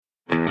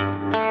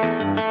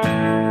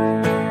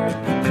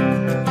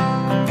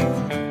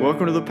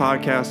Welcome to the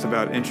podcast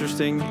about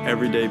interesting,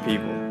 everyday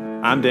people.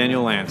 I'm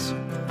Daniel Lance.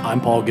 I'm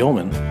Paul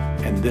Gilman,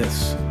 and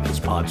this is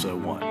Podzo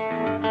 1.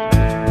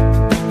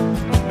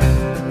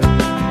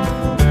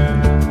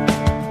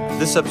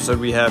 This episode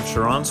we have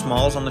Sharon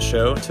Smalls on the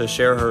show to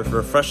share her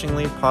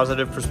refreshingly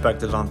positive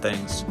perspectives on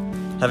things.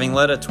 Having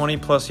led a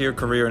 20-plus year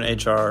career in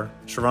HR,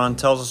 Sharon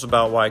tells us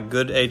about why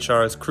good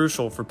HR is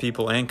crucial for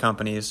people and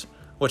companies,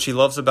 what she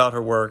loves about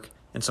her work,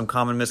 and some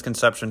common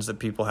misconceptions that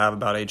people have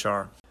about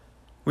HR.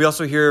 We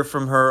also hear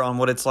from her on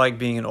what it's like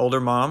being an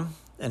older mom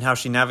and how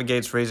she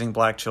navigates raising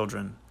black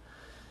children.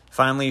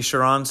 Finally,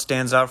 Sharon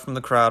stands out from the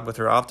crowd with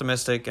her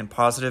optimistic and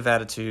positive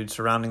attitude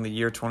surrounding the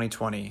year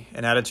 2020,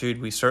 an attitude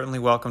we certainly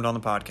welcomed on the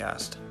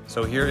podcast.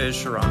 So here is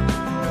Sharon.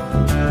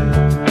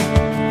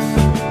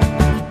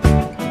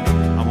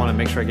 I want to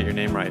make sure I get your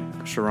name right.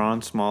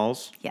 Sharon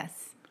Smalls.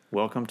 Yes.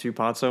 Welcome to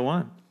Podzo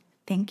 1.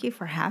 Thank you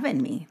for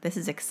having me. This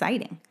is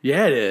exciting.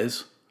 Yeah, it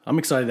is. I'm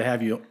excited to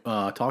have you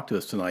talk to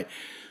us tonight.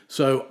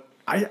 So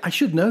I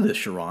should know this,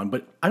 Sharon,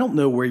 but I don't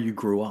know where you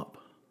grew up.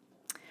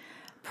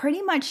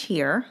 Pretty much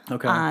here.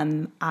 Okay.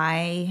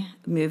 I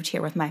moved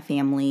here with my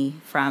family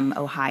from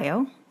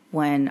Ohio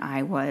when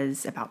I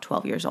was about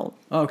 12 years old.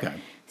 Okay.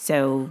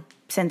 So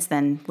since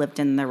then, lived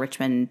in the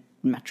Richmond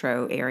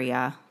metro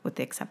area with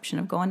the exception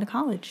of going to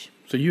college.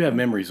 So you have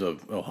memories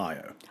of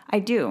Ohio. I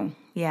do,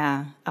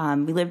 yeah.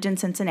 We lived in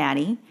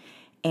Cincinnati,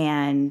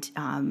 and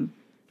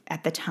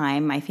at the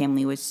time, my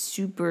family was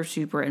super,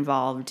 super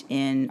involved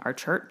in our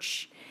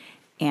church.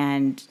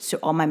 And so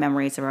all my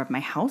memories are of my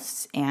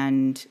house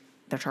and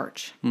the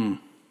church.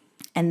 And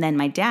then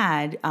my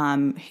dad,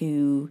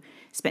 who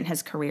spent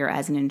his career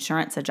as an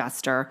insurance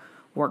adjuster,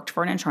 worked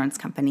for an insurance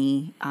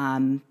company,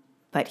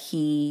 but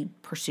he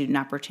pursued an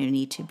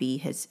opportunity to be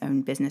his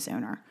own business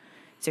owner.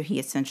 So he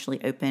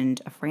essentially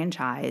opened a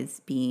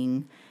franchise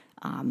being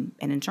an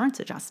insurance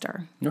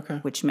adjuster, Okay.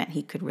 which meant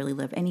he could really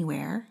live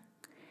anywhere.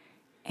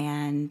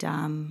 And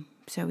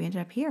so we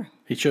ended up here.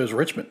 He chose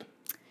Richmond.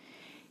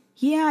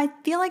 Yeah, I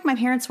feel like my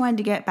parents wanted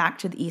to get back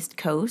to the East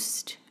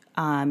Coast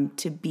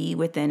to be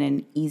within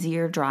an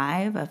easier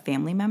drive of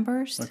family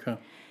members. Okay.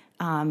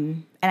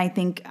 And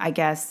I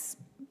guess,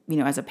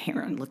 as a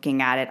parent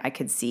looking at it, I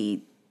could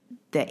see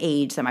the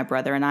age that my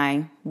brother and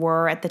I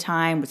were at the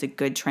time was a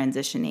good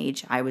transition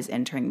age. I was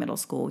entering middle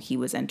school. He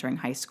was entering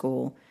high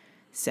school.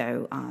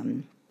 So,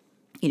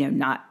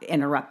 not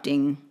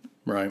interrupting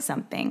Right.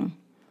 something.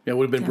 Yeah, it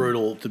would have been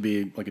brutal to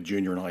be like a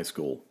junior in high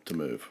school to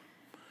move.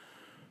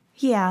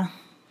 Yeah.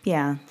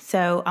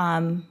 So,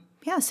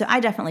 so I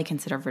definitely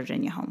consider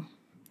Virginia home.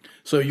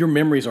 So your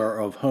memories are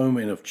of home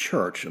and of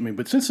church. I mean,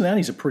 but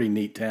Cincinnati's a pretty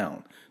neat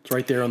town. It's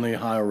right there on the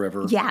Ohio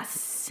River.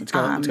 Yes. It's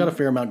got a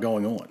fair amount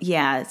going on.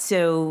 Yeah.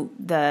 So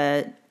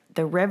the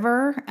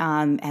river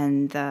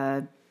and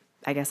the,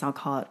 I guess I'll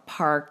call it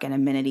park and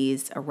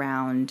amenities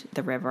around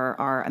the river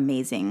are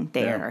amazing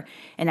there. Yeah.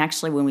 And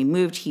actually, when we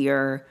moved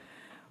here,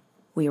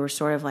 we were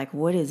sort of like,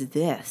 what is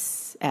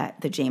this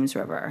at the James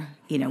River?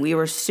 We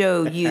were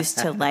so used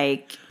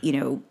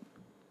to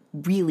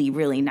really,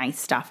 really nice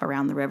stuff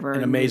around the river.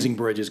 And amazing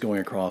bridges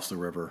going across the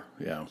river.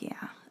 Yeah.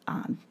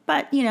 Yeah.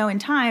 But, in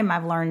time,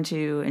 I've learned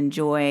to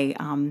enjoy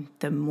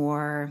the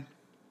more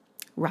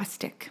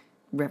rustic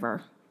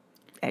river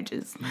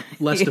edges.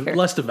 Less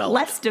developed.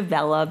 Less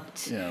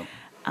developed, Yeah.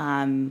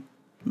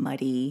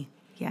 muddy,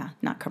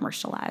 not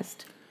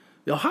commercialized.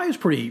 Ohio's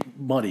pretty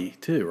muddy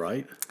too,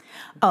 right?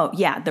 Oh,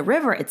 yeah, the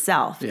river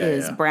itself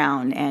is yeah.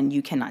 brown and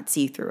you cannot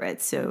see through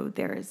it, so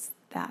there's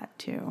that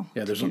too.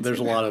 Yeah, there's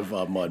a lot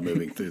of mud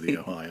moving through the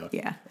Ohio.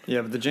 Yeah.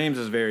 Yeah, but the James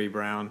is very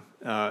brown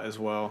as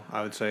well,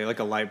 I would say, like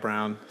a light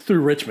brown.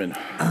 Through Richmond.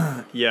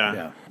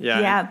 Yeah.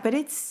 Yeah, but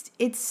it's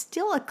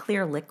still a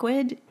clear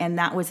liquid, and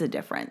that was a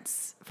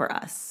difference for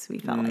us. We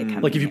felt like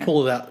coming Like if you here.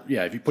 pull it out,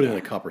 if you put it in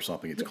a cup or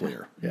something, it's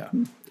clear. Yeah.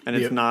 And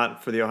it's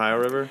not for the Ohio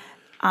River?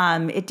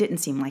 It didn't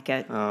seem like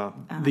it.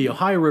 The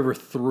Ohio River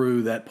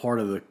through that part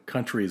of the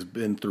country has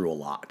been through a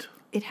lot.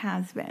 It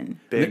has been.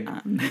 Big.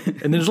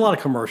 And there's a lot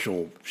of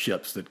commercial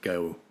ships that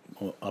go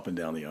up and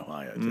down the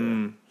Ohio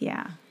too.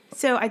 Yeah.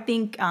 So I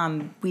think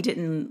we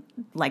didn't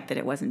like that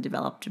it wasn't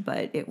developed,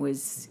 but it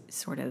was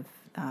sort of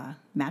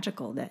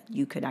magical that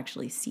you could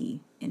actually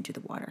see into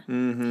the water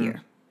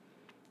here.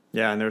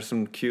 Yeah, and there's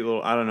some cute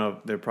little, I don't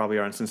know, there probably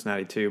are in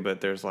Cincinnati too,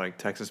 but there's like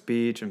Texas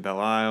Beach and Belle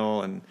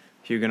Isle and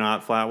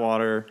Huguenot,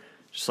 Flatwater,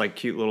 just like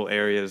cute little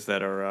areas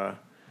that are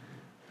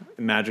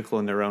magical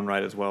in their own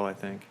right as well, I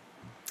think.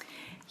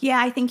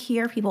 Yeah, I think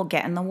here people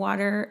get in the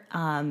water,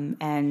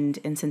 and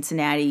in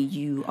Cincinnati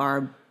you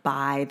are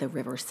by the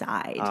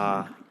riverside.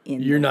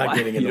 You're not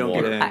getting in the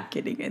water. You're not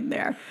getting in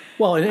there.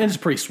 Well, and it's a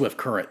pretty swift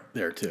current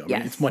there too. I mean,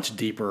 Yes. it's much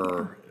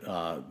deeper.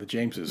 The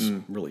James is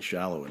really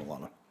shallow in a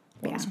lot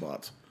of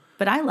spots.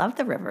 But I love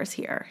the rivers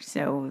here.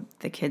 So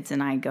the kids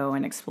and I go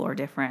and explore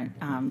different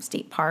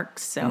state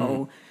parks.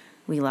 So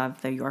we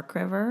love the York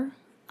River,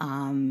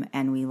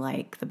 and we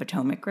like the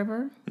Potomac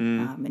River,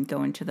 and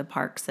go into the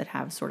parks that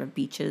have sort of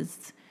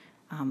beaches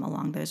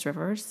along those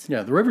rivers.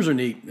 Yeah, the rivers are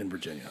neat in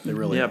Virginia. They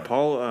really are.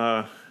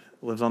 Paul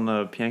lives on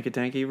the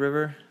Piankatanky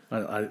River.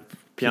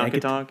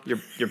 Piankatonk.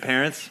 Your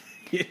parents?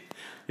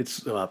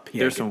 It's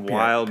There's some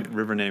wild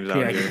river names out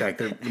here. Piankatank.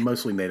 They're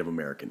mostly Native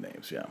American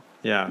names. Yeah.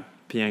 Yeah,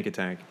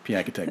 Piankatank.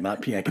 Piankatank,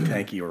 not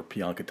Piankatanky or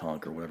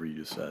Piankatonk or whatever you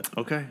just said.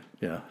 Okay.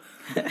 Yeah.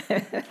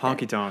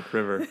 Honky Tonk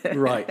River.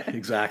 Right.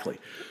 Exactly.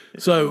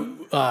 So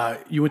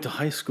you went to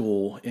high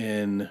school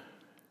in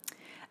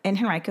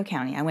Henrico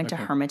County. I went to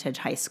Hermitage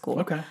High School.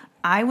 Okay.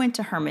 I went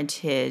to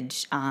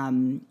Hermitage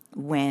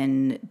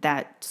when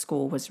that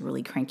school was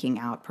really cranking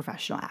out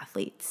professional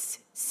athletes.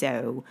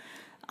 So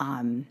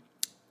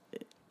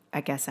I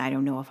guess I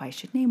don't know if I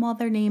should name all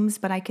their names,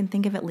 but I can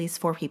think of at least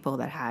 4 people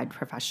that had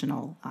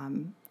professional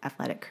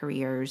athletic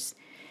careers.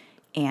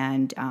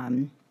 And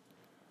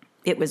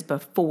it was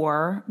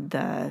before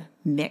the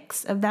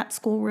mix of that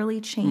school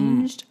really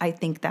changed. I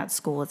think that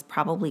school has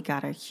probably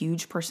got a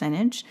huge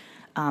percentage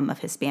of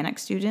Hispanic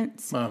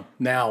students. Oh,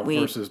 now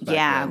versus back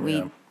then.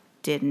 We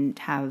didn't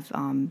have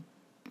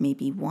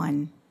maybe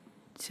one.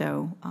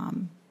 So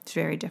it's a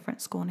very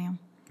different school now.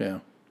 Yeah.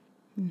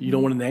 You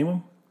don't want to name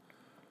them?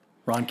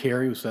 Ron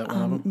Carey, was that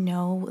one of them?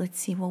 No, let's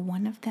see. Well,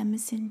 one of them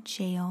is in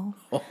jail.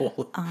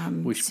 Oh,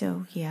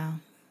 So, yeah.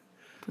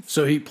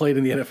 so he played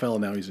in the NFL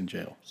and now he's in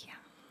jail. Yeah.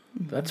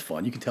 That's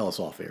fun. You can tell us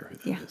off air who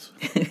that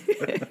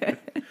Yeah.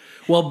 is.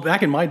 Well,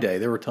 back in my day,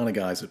 there were a ton of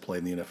guys that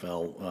played in the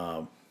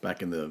NFL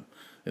back in the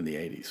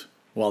 80s.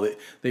 Well,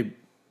 they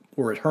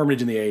were at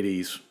Hermitage in the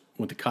 80s,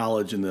 went to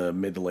college in the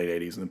mid to late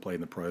 80s, and then played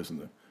in the pros in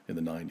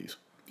the 90s.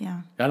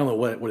 Yeah. I don't know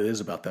what it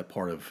is about that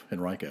part of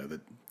Henrico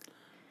that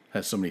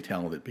has so many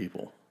talented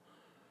people.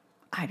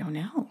 I don't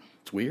know.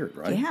 It's weird,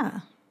 right?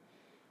 Yeah.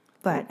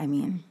 But, I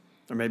mean,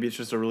 Or maybe it's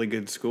just a really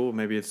good school.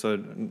 Maybe it's a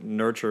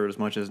nurture as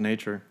much as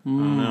nature. I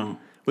don't know.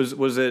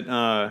 Was it?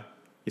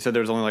 You said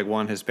there was only like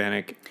one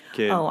Hispanic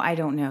kid. I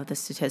don't know the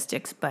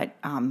statistics, but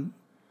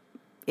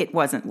it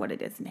wasn't what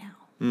it is now.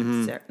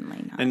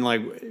 Certainly not. And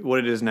like what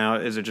it is now,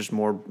 is it just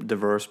more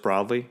diverse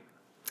broadly?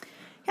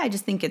 Yeah, I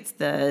just think it's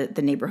the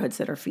neighborhoods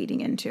that are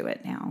feeding into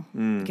it now.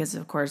 Because,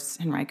 of course,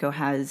 Henrico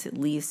has at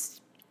least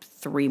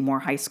 3 more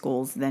high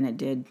schools than it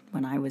did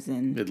when I was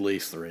in. At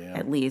least 3, yeah.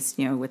 At least,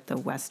 with the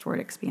westward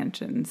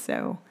expansion.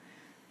 So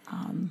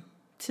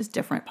it's just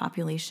different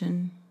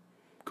population.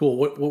 Cool.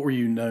 What were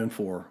you known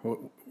for?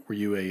 Were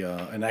you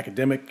an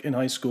academic in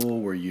high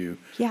school? Were you?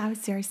 Yeah, I was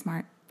very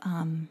smart.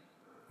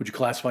 Would you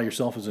classify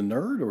yourself as a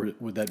nerd, or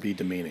would that be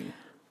demeaning?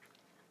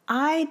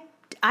 I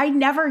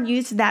never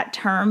used that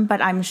term,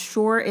 but I'm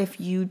sure if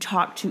you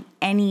talk to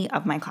any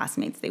of my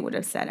classmates, they would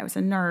have said I was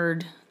a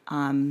nerd.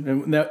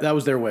 And that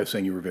was their way of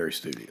saying you were very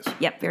studious.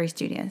 Yep, very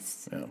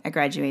studious. Yeah. I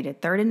graduated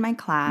 3rd in my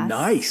class.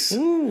 Nice.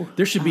 Ooh.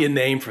 There should be a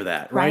name for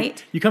that, right?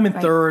 Right? You come in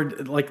Right.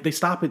 3rd, like they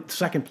stop at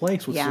 2nd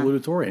place with Yeah.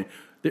 salutatorian.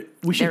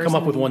 We should There's come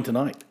up a with name. one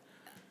tonight.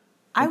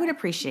 I would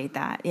appreciate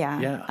that, yeah.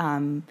 Yeah.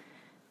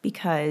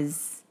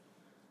 Because,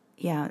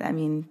 I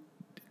mean,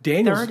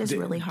 Daniel's 3rd is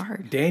really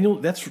hard. Daniel,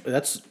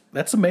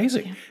 that's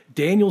amazing. Yeah.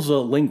 Daniel's a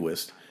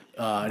linguist.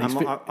 And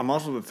I'm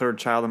also the 3rd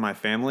child in my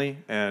family,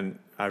 and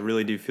I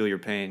really do feel your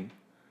pain.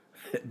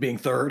 Being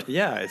 3rd?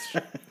 Yeah,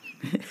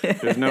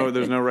 there's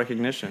no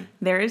recognition.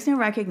 There is no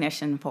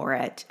recognition for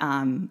it.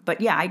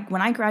 But yeah,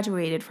 when I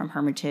graduated from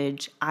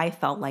Hermitage, I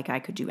felt like I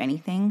could do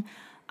anything.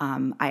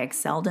 I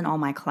excelled in all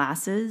my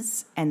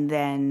classes, and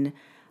then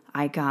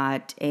I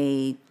got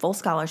a full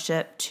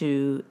scholarship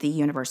to the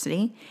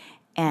university.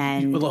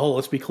 And well,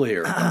 let's be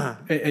clear,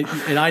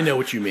 and I know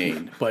what you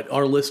mean, but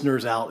our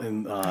listeners out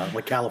in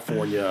like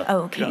California,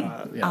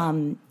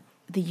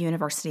 the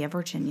University of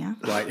Virginia,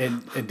 right?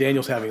 And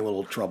Daniel's having a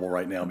little trouble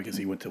right now because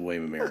he went to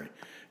William and Mary,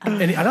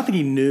 and I don't think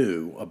he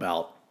knew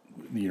about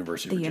the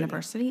University of Virginia.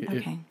 University,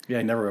 okay. Yeah,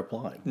 he never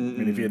applied. I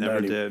mean, if he had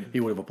known, did. he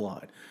would have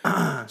applied.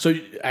 So,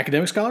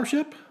 academic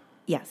scholarship?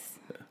 Yes,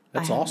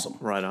 That's awesome.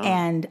 Right on.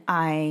 and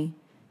I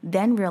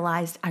then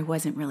realized I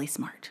wasn't really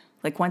smart.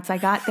 Like once I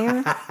got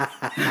there,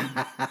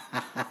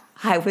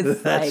 I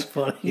was like,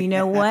 funny. you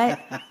know what?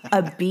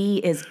 A B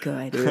is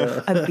good.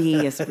 A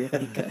B is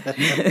really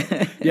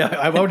good. Yeah,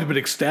 I would have been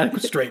ecstatic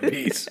with straight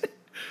B's.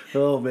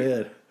 Oh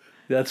man,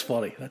 that's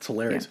funny. That's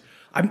hilarious.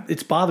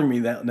 It's bothering me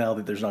now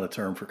that there's not a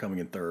term for coming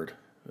in 3rd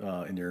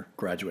in your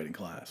graduating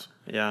class.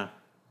 Yeah.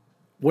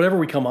 Whatever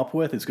we come up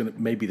with is going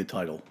to maybe the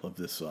title of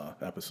this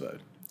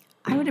episode.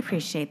 I would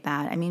appreciate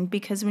that. I mean,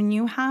 because when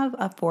you have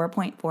a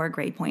 4.4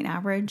 grade point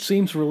average,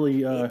 Seems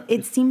really.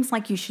 it seems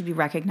like you should be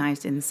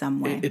recognized in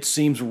some way. It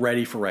seems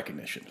ready for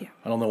recognition. Yeah.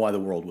 I don't know why the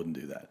world wouldn't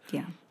do that.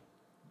 Yeah.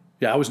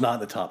 Yeah, I was not in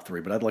the top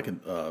 3, but I'd like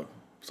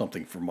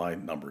something for my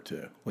number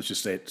too. Let's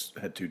just say it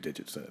had 2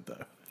 digits in it,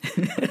 though.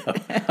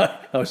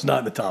 I was not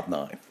in the top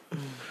 9,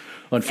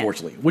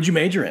 unfortunately. What'd you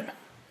major in?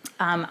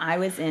 I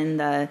was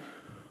in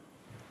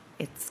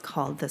it's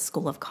called the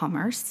School of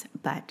Commerce,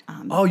 but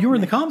Oh, you were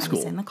in the comm I school.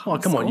 was in the comm Oh,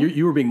 come on. school.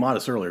 You were being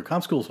modest earlier.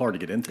 Comm school is hard to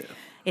get into.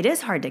 It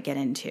is hard to get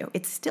into.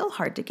 It's still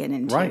hard to get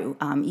into. Right.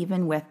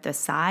 Even with the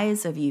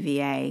size of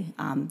UVA,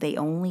 they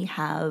only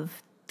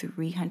have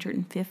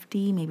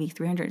 350, maybe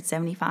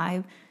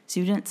 375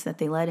 students that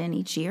they let in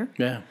each year.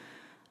 Yeah.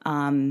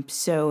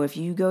 So if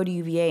you go to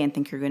UVA and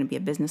think you're going to be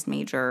a business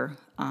major,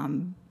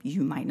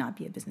 you might not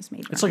be a business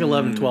major. It's like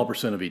 11,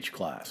 12% of each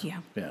class. Yeah.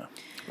 Yeah.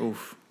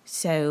 Oof.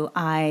 So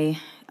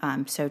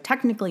so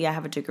technically I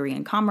have a degree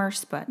in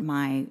commerce, but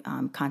my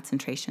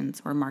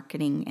concentrations were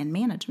marketing and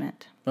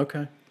management.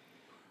 Okay.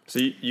 So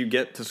you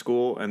get to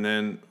school, and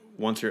then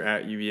once you're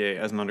at UVA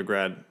as an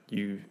undergrad,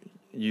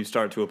 you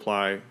start to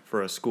apply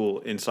for a school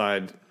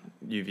inside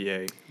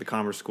UVA, the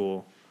commerce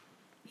school.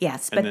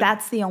 Yes, but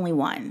that's the only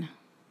one.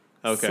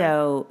 Okay.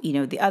 So,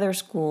 the other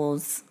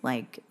schools,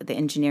 like the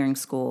engineering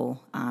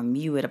school,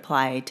 you would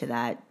apply to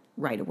that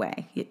right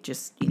away. It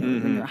just,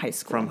 when you're high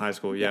school. From high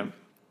school, yeah.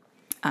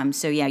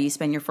 So, you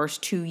spend your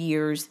first 2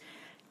 years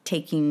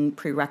taking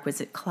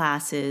prerequisite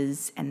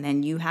classes, and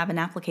then you have an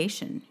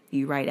application.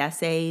 You write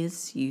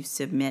essays, you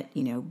submit,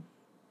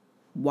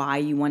 why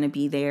you want to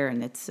be there,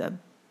 and it's a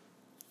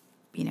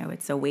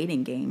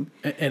waiting game.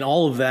 And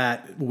all of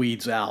that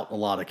weeds out a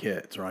lot of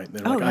kids, right?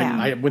 They're like,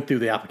 I went through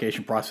the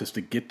application process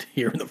to get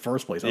here in the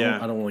first place. I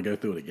don't want to go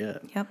through it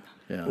again. Yep.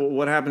 Yeah. Well,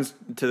 what happens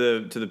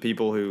to the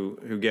people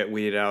who get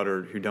weeded out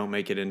or who don't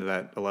make it into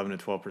that 11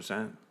 to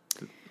 12%?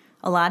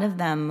 A lot of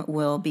them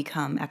will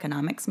become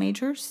economics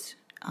majors.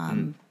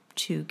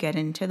 To get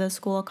into the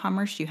School of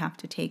Commerce, you have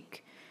to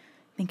take,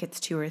 I think it's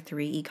 2 or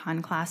 3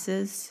 econ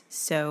classes.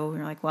 So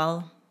you're like,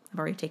 well, I've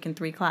already taken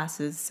 3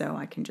 classes, so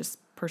I can just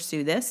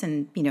pursue this.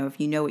 And, if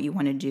you know what you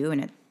want to do,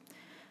 and it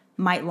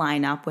might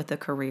line up with a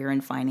career in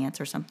finance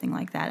or something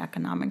like that,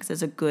 economics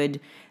is a good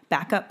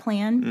backup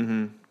plan.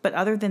 Mm-hmm. But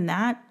other than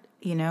that,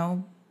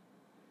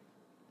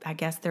 I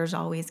guess there's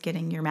always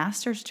getting your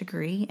master's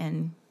degree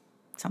in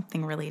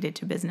something related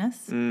to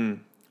business.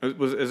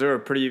 Is there a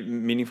pretty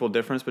meaningful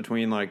difference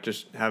between like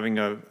just having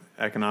a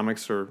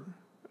economics or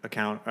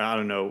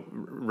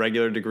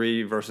regular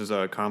degree versus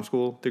a comm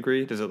school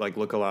degree? Does it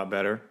look a lot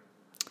better?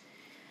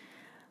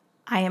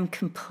 I am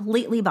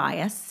completely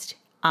biased,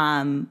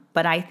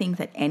 but I think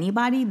that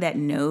anybody that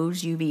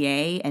knows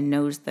UVA and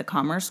knows the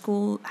Commerce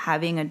School,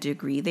 having a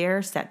degree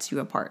there sets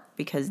you apart,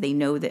 because they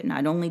know that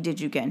not only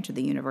did you get into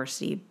the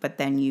university, but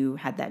then you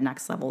had that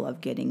next level of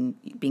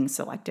being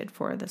selected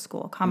for the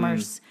School of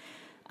Commerce.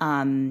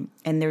 And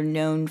they're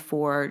known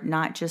for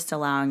not just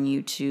allowing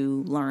you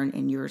to learn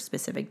in your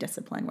specific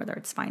discipline, whether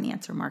it's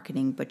finance or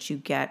marketing, but you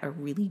get a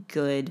really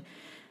good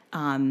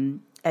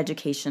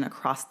education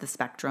across the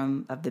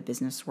spectrum of the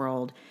business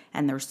world.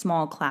 And their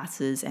small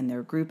classes and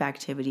their group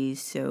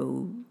activities,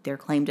 so their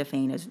claim to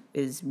fame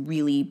is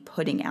really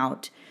putting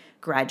out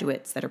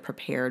graduates that are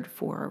prepared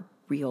for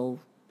real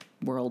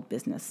world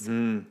business.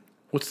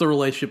 What's the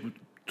relationship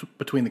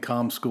between the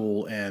comm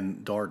school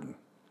and Darden?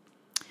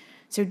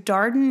 So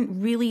Darden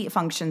really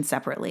functions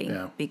separately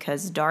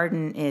because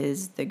Darden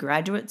is the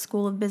graduate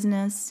school of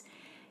business,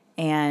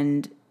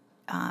 and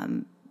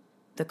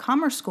the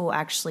Commerce School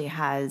actually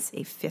has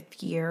a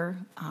 5th-year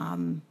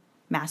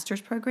master's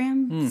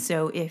program.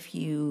 So if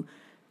you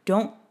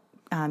don't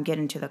get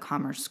into the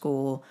Commerce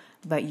School,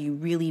 but you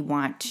really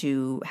want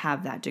to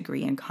have that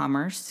degree in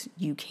commerce,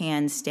 you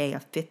can stay a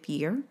 5th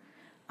year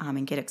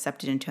and get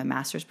accepted into a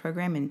master's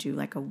program and do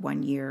like a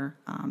 1-year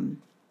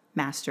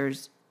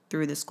master's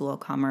through the School of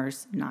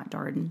Commerce, not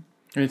Darden.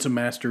 And it's a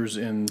master's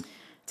in?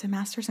 It's a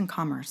master's in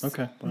commerce.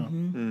 Okay. Wow.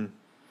 Mm-hmm.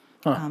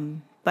 Huh.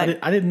 But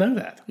I didn't know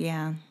that.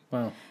 Yeah.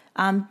 Wow.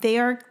 They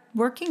are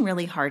working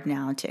really hard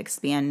now to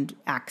expand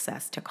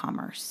access to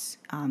commerce.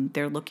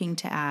 They're looking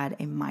to add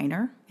a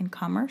minor in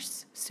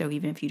commerce. So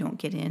even if you don't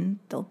get in,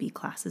 there'll be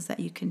classes that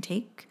you can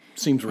take.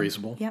 Seems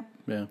reasonable. Yep.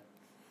 Yeah.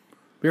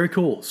 Very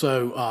cool.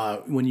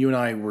 So when you and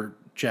I were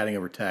chatting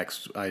over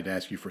text, I'd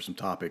asked you for some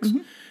topics.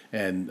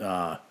 And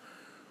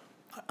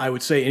I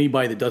would say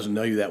anybody that doesn't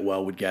know you that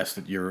well would guess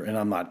that you're, and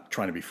I'm not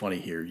trying to be funny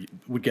here,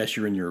 would guess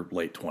you're in your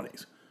late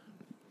 20s.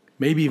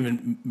 Maybe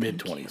even mid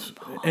 20s.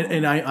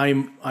 And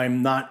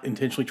I'm not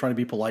intentionally trying to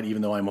be polite,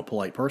 even though I'm a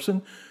polite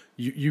person.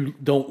 You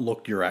don't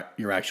look your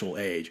actual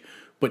age.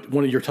 But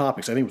one of your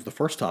topics, I think it was the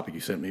first topic you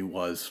sent me,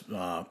 was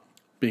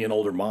being an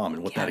older mom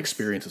and what that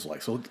experience is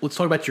like. So let's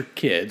talk about your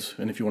kids.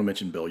 And if you want to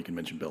mention Bill, you can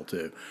mention Bill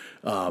too.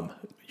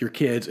 Your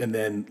kids, and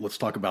then let's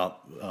talk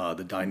about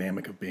the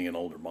dynamic of being an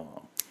older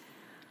mom.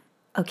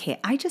 Okay,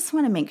 I just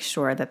want to make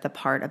sure that the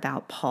part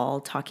about Paul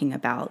talking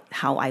about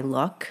how I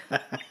look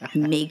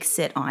makes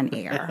it on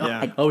air.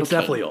 Yeah. It's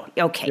definitely on.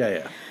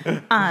 Okay.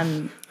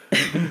 Yeah.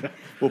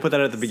 We'll put that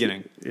at the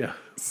beginning. Yeah.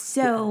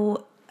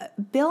 So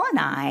Bill and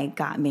I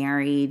got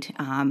married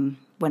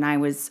when I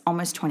was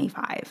almost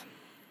 25.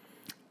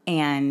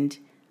 And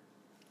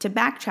to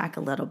backtrack a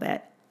little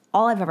bit,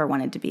 all I've ever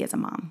wanted to be is a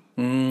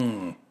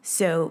mom.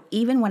 So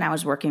even when I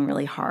was working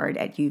really hard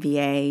at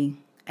UVA,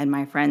 and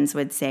my friends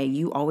would say,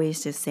 you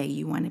always just say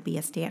you want to be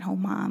a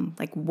stay-at-home mom.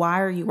 Like,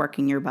 why are you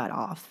working your butt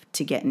off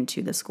to get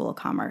into the School of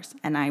Commerce?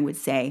 And I would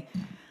say,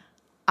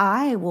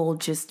 I will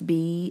just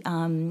be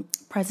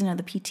president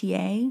of the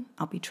PTA.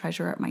 I'll be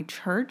treasurer at my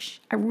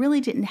church. I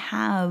really didn't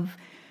have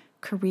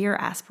career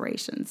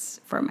aspirations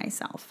for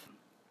myself.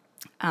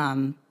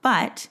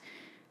 But,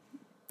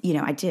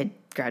 I did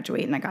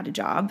graduate and I got a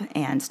job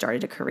and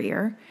started a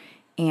career.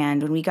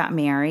 And when we got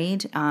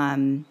married,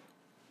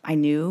 I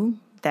knew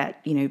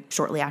that,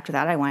 shortly after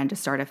that, I wanted to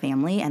start a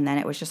family. And then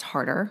it was just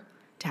harder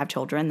to have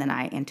children than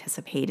I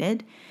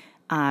anticipated.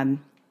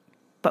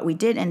 But we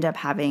did end up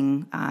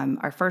having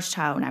our first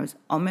child when I was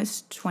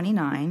almost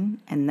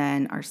 29, and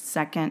then our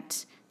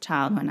second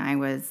child when I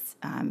was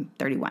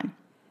 31.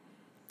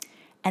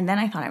 And then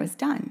I thought I was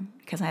done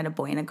because I had a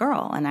boy and a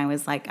girl. And I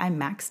was like, I'm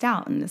maxed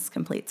out, and this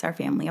completes our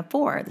family of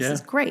 4. This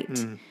is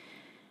great.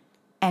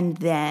 And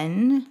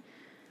then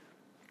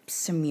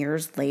some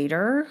years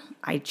later,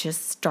 I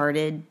just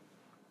started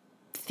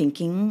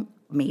thinking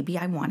maybe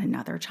I want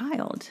another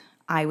child.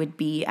 I would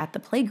be at the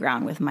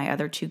playground with my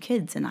other 2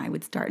 kids, and I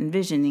would start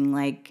envisioning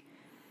like,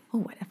 oh,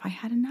 what if I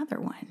had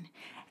another one?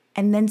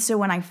 And then so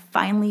when I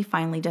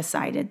finally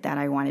decided that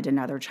I wanted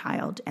another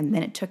child, and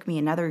then it took me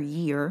another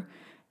year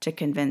to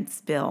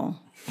convince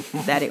Bill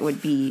that it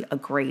would be a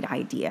great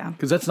idea.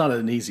 Because that's not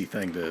an easy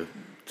thing to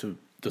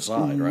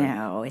decide, right?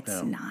 No,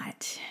 it's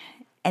not.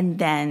 And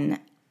then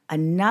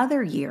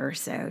another year or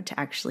so to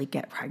actually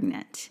get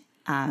pregnant.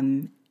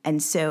 And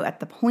so at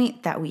the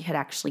point that we had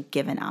actually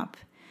given up,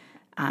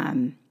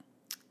 then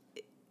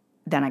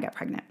I got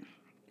pregnant.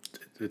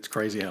 It's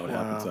crazy how it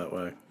happens that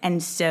way.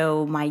 And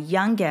so my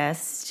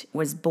youngest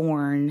was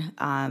born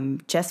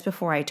just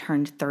before I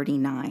turned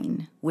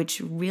 39, which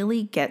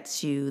really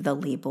gets you the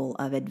label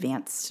of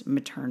advanced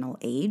maternal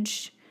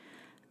age.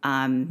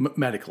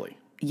 Medically.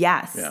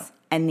 Yes. Yeah.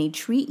 And they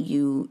treat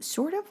you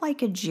sort of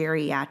like a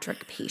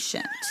geriatric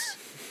patient.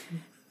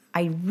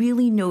 I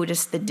really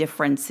noticed the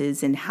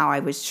differences in how I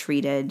was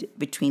treated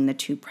between the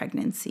 2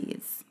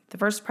 pregnancies. The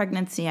first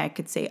pregnancy, I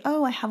could say,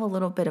 oh, I have a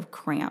little bit of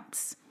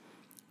cramps.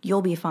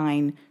 You'll be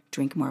fine.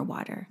 Drink more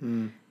water.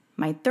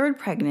 My third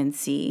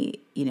pregnancy,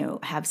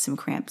 have some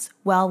cramps.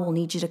 Well, we'll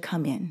need you to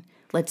come in.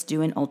 Let's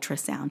do an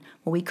ultrasound.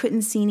 Well, we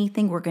couldn't see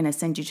anything. We're going to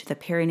send you to the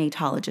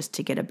perinatologist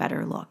to get a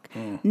better look.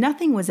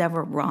 Nothing was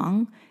ever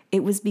wrong.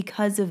 It was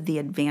because of the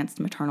advanced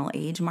maternal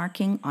age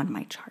marking on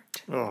my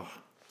chart.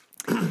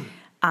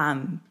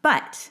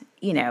 But,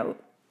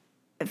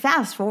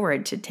 fast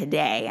forward to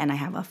today, and I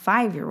have a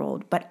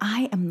 5-year-old, but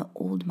I am the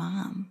old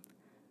mom.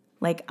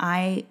 Like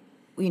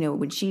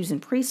when she was in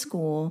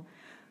preschool,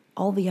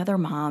 all the other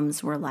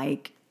moms were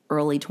like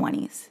early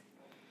 20s.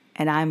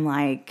 And I'm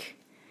like,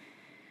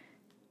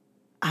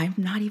 I'm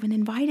not even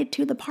invited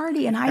to the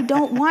party, and I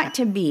don't want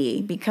to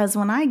be, because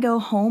when I go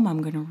home,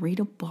 I'm going to read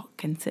a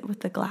book and sit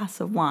with a glass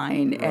of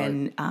wine. Right.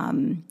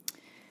 And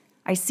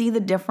I see the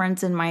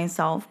difference in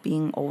myself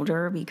being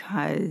older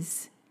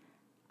because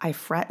I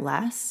fret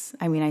less.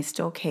 I mean, I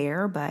still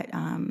care, but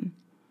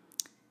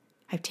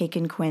I've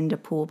taken Quinn to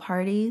pool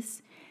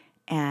parties,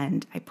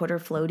 and I put her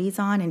floaties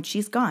on, and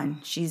she's gone.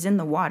 She's in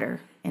the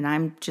water, and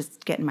I'm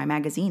just getting my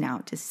magazine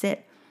out to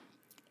sit.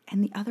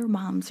 And the other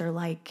moms are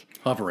like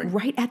hovering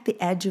right at the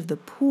edge of the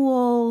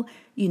pool,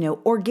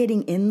 or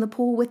getting in the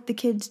pool with the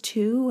kids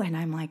too. And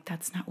I'm like,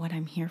 that's not what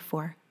I'm here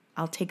for.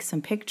 I'll take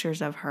some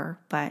pictures of her,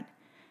 but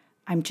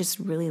I'm just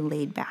really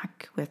laid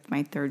back with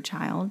my third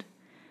child.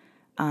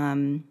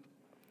 Were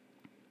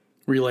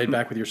you laid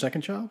back with your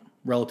second child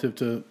relative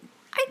to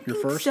your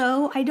first? I think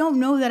so. I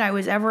don't know that I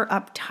was ever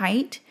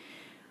uptight,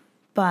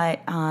 but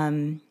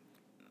I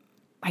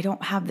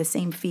don't have the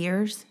same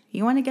fears.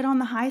 You want to get on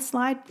the high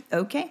slide?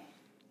 Okay,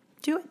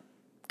 do it.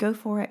 Go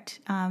for it.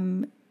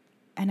 And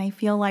I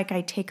feel like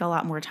I take a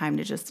lot more time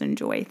to just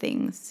enjoy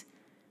things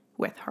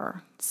with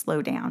her.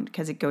 Slow down,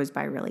 because it goes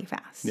by really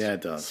fast. Yeah,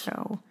 it does.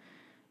 So,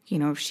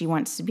 if she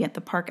wants to be at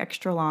the park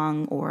extra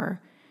long, or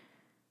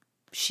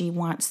she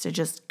wants to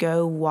just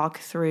go walk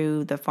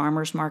through the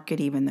farmer's market,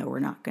 even though we're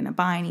not going to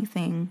buy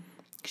anything.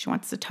 She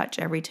wants to touch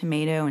every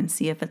tomato and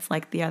see if it's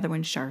like the other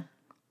one. Sure,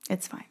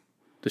 it's fine.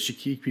 Does she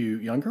keep you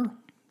younger?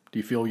 Do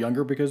you feel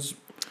younger because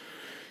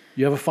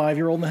you have a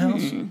 5-year-old in the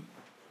house?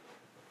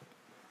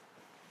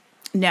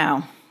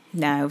 No.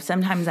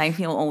 Sometimes I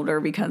feel older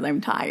because I'm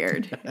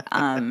tired.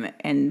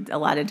 And a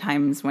lot of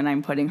times when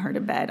I'm putting her to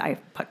bed, I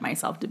put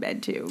myself to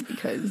bed too,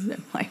 because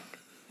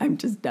I'm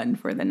just done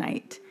for the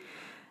night.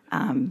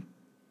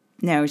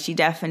 No, she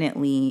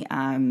definitely,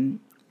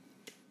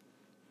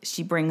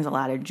 she brings a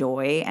lot of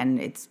joy, and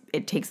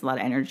it takes a lot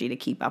of energy to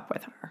keep up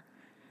with her.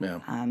 Yeah.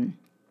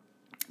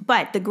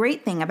 But the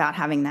great thing about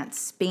having that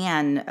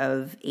span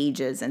of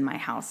ages in my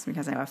house,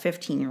 because I have a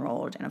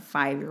 15-year-old and a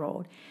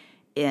 5-year-old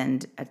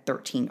and a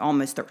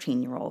almost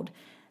 13-year-old,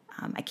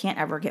 I can't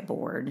ever get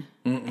bored.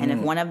 And if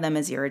one of them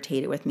is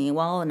irritated with me,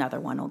 well, another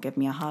one will give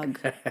me a hug.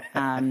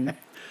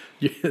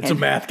 It's a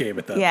math game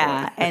at that point.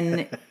 Yeah,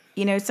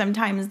 and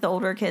sometimes the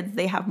older kids,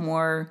 they have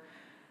more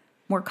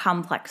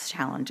complex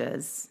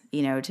challenges,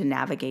 to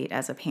navigate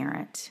as a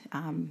parent.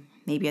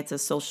 Maybe it's a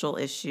social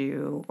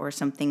issue or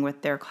something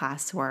with their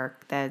classwork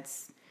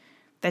that's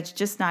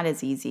just not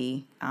as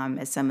easy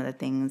as some of the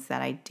things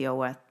that I deal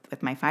with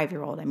my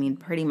 5-year-old. I mean,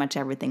 pretty much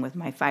everything with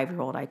my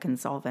 5-year-old I can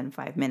solve in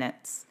 5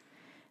 minutes,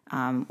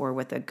 or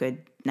with a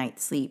good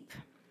night's sleep.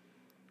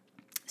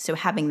 So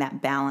having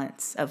that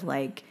balance of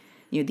the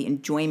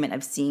enjoyment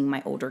of seeing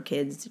my older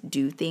kids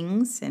do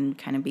things and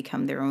kind of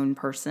become their own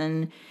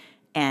person,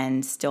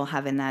 and still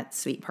having that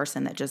sweet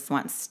person that just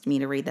wants me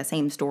to read the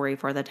same story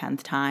for the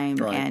 10th time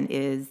Right. and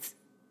is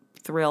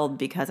thrilled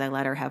because I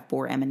let her have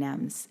 4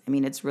 M&Ms. I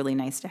mean, it's really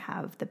nice to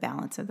have the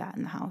balance of that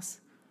in the house.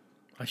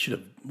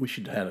 We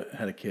should have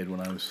had a kid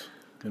when I was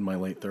in my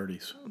late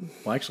 30s.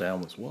 Well, actually, I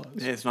almost was.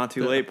 It's not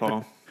too late,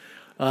 Paul.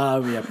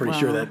 Yeah, pretty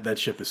sure Well- that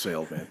ship has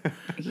sailed, man.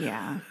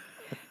 Yeah.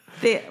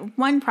 The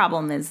one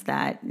problem is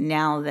that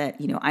now that,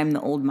 I'm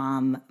the old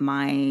mom,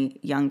 my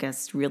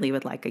youngest really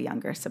would like a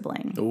younger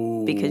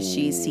sibling because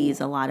she sees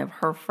a lot of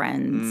her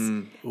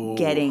friends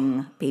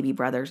getting baby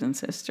brothers and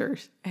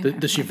sisters. And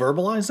Does she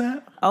verbalize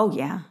that? oh,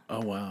 yeah.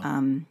 Oh,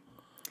 wow.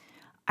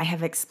 I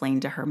have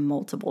explained to her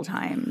multiple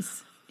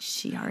times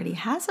she already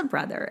has a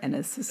brother and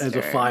a sister. As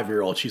a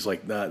 5-year-old, she's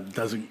like, that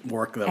doesn't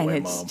work that and way,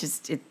 it's Mom.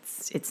 just,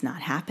 it's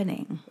not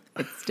happening.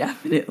 It's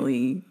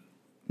definitely,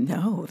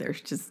 no,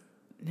 there's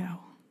no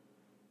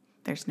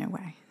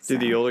way. Do So-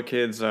 the older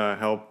kids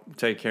help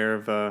take care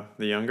of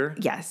the younger?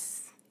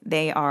 Yes,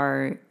 they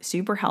are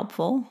super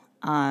helpful.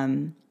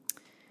 They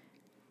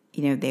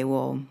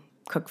will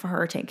cook for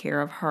her, take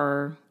care of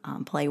her,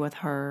 play with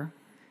her.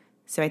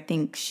 So I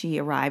think she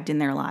arrived in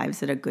their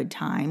lives at a good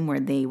time where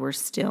they were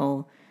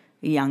still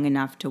young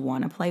enough to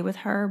want to play with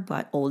her,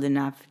 but old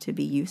enough to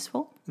be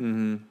useful.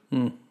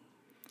 Mm-hmm.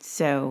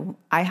 So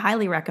I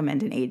highly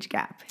recommend an age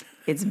gap.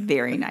 It's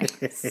very nice.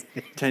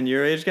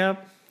 10-year age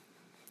gap?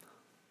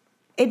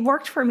 It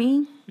worked for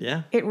me.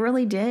 Yeah. It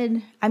really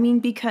did. I mean,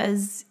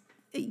 because,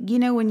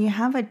 when you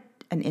have an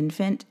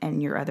infant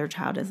and your other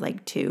child is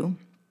like 2,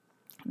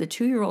 the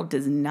 2-year-old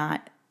does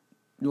not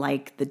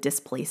like the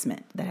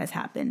displacement that has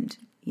happened.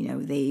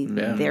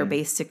 They're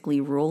basically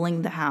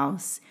ruling the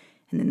house,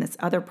 and then this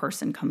other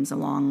person comes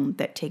along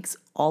that takes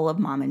all of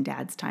mom and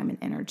dad's time and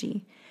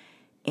energy.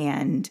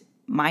 And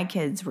my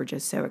kids were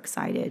just so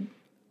excited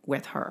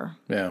with her,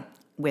 Yeah.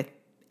 with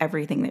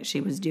everything that she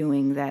was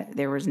doing, that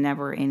there was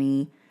never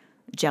any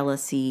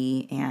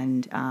jealousy,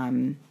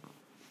 and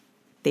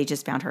they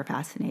just found her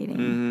fascinating.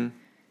 Mm-hmm.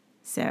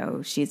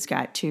 So she's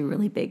got 2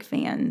 really big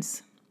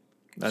fans.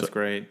 That's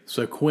great.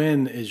 So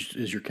Quinn is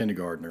your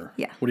kindergartner.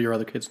 Yeah. What are your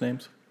other kids'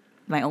 names?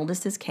 My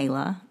oldest is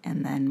Kayla,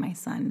 and then my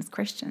son is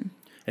Christian.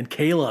 And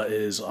Kayla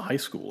is a high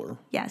schooler.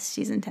 Yes,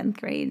 she's in 10th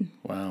grade.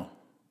 Wow.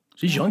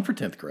 She's young for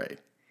 10th grade,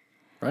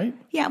 right?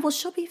 Yeah, well,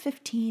 she'll be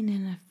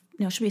 15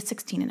 she'll be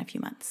 16 in a few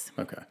months.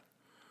 Okay.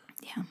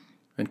 Yeah.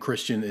 And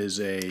Christian is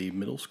a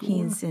middle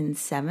schooler? He's in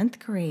 7th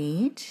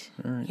grade.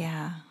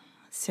 Yeah.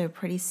 So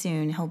pretty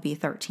soon he'll be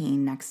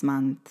 13 next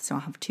month. So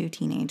I'll have 2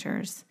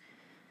 teenagers.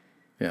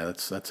 Yeah,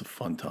 that's a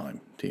fun time,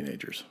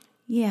 teenagers.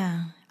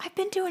 Yeah. I've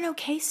been doing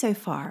okay so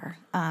far.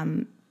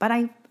 But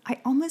I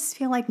almost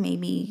feel like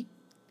maybe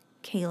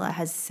Kayla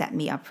has set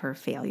me up for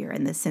failure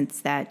in the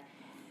sense that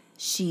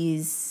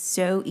she's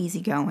so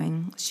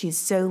easygoing. She's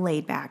so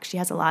laid back. She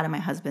has a lot of my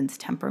husband's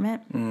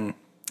temperament.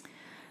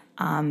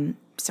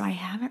 So I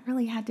haven't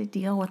really had to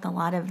deal with a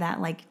lot of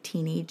that like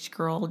teenage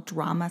girl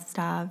drama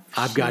stuff.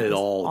 I've got She it is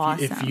all.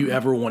 Awesome. If you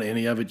ever want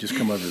any of it, just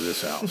come over to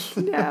this house.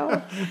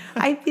 No,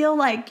 I feel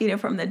like,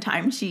 from the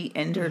time she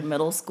entered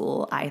middle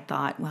school, I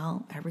thought,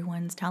 well,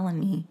 everyone's telling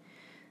me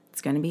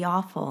it's going to be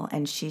awful.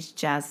 And she's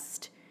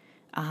just,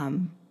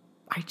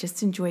 I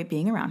just enjoy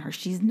being around her.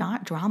 She's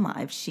not drama.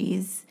 If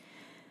she's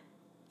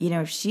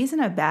in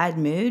a bad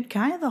mood,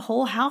 kind of the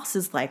whole house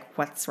is like,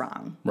 what's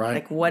wrong? Right.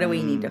 Like, what do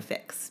we need to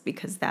fix?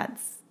 Because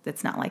that's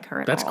not like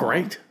her at all. That's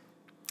great.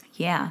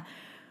 Yeah.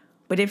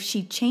 But if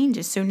she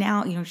changes, so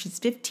now, she's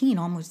 15,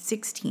 almost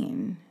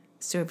 16.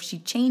 So if she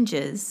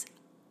changes,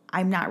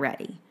 I'm not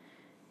ready.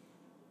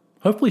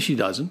 Hopefully she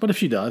doesn't, but if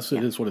she does,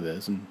 it is what it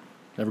is, and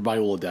everybody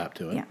will adapt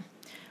to it. Yeah.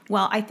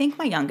 Well, I think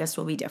my youngest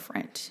will be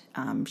different.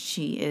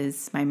 She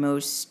is my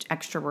most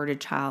extroverted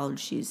child.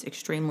 She's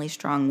extremely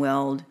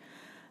strong-willed.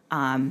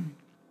 But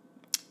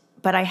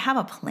I have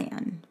a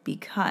plan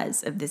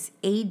because of this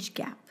age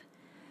gap.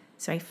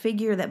 So I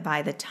figure that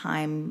by the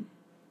time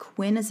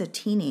Quinn is a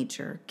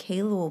teenager,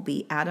 Kayla will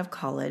be out of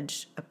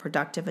college, a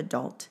productive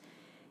adult.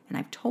 And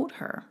I've told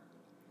her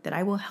that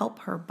I will help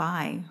her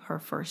buy her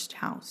first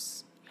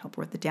house, help her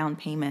with the down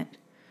payment.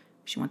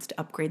 If she wants to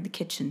upgrade the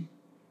kitchen,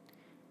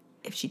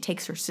 if she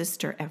takes her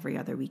sister every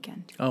other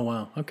weekend. Oh,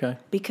 wow. Okay.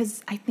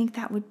 Because I think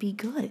that would be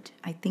good.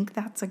 I think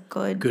that's a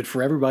Good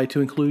for everybody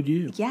to include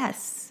you.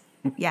 Yes.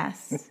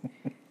 Yes.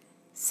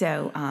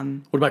 So,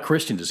 What about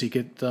Christian? Does he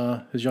get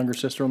his younger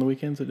sister on the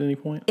weekends at any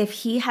point? if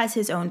he has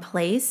his own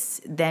place,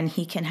 then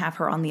he can have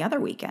her on the other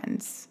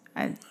weekends.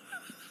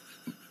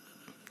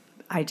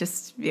 I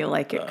just feel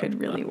like it could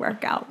really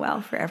work out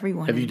well for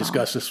everyone. Have you involved.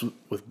 discussed this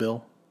with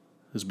Bill?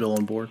 Is Bill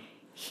on board?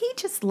 He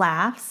just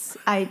laughs.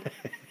 I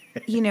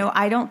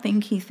don't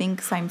think he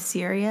thinks I'm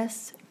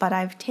serious, but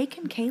I've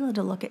taken Kayla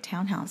to look at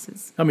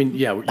townhouses. I mean,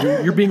 yeah,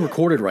 you're being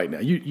recorded right now.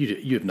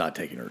 You have not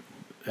taken her.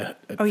 At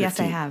Oh, yes,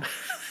 I 15. have.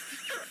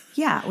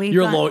 Yeah,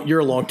 You're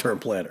a long-term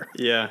planner.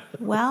 Yeah.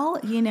 Well,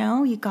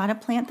 you got to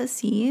plant the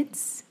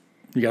seeds.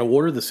 You got to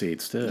water the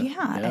seeds too.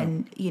 Yeah,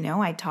 and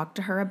I talked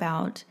to her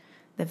about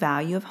the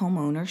value of home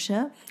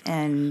ownership,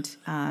 and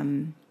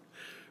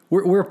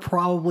we're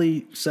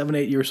probably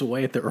 7-8 years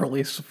away at the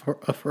earliest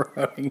of her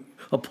having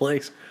a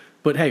place.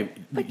 But hey,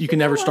 you can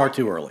never start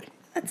too early.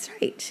 That's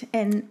right.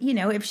 And,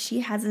 if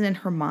she has it in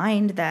her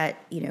mind that,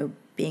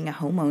 being a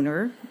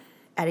homeowner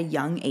at a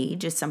young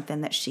age is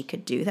something that she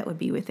could do that would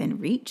be within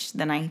reach,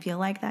 then I feel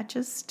like that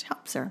just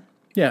helps her.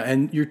 Yeah,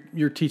 and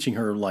you're teaching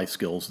her life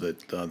skills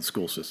that the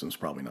school system's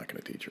probably not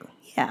going to teach her.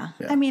 Yeah.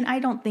 I mean, I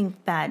don't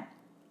think that,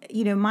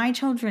 my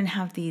children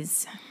have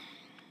these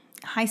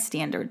high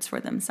standards for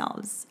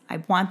themselves.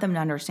 I want them to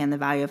understand the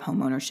value of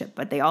home ownership,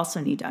 but they also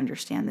need to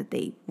understand that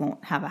they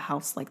won't have a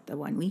house like the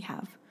one we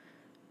have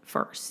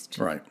first.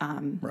 Right.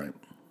 Right.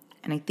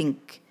 And I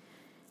think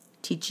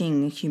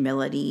teaching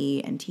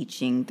humility and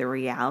teaching the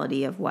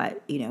reality of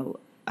what,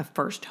 a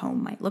first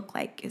home might look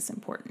like is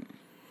important.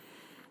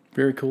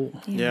 Very cool.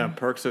 Yeah,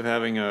 perks of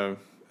having a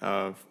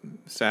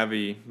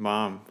savvy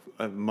mom,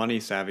 a money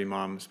savvy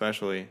mom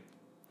especially.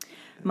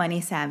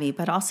 Money savvy,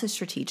 but also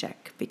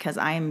strategic, because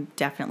I'm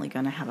definitely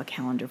going to have a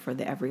calendar for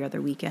the every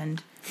other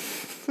weekend.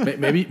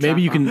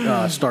 Maybe you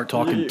can start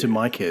talking to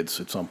my kids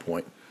at some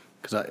point,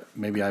 because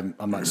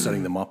I'm not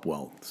setting them up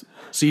well.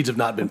 Seeds have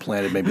not been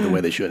planted maybe the way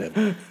they should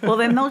have. Well,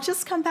 then they'll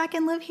just come back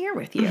and live here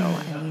with you.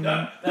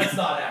 That's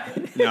not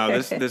happening.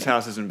 No, this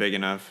house isn't big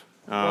enough.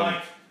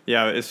 Right.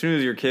 Yeah, as soon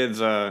as your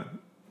kids,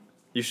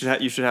 you should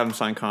have them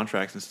sign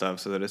contracts and stuff,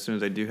 so that as soon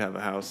as they do have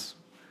a house,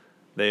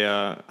 they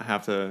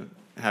have to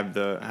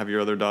have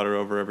your other daughter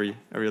over every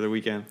other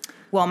weekend.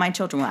 Well, my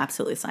children will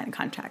absolutely sign a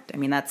contract. I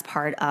mean, that's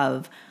part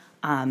of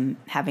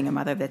having a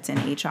mother that's in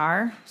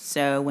HR.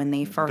 So when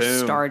they first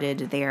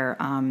started their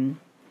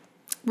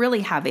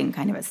really having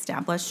kind of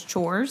established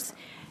chores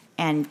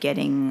and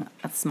getting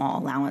a small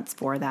allowance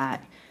for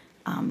that,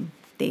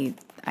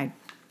 I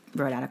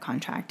wrote out a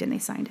contract and they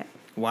signed it.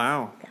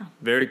 Wow. Yeah.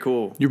 Very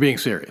cool. You're being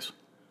serious?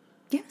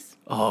 Yes.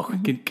 Oh,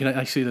 can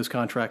I see those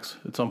contracts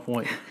at some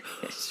point?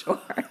 Sure.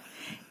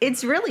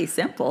 It's really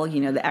simple,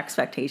 the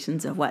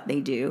expectations of what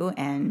they do,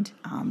 and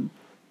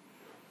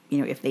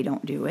if they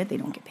don't do it, they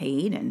don't get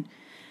paid.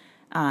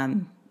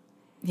 And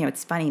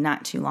it's funny,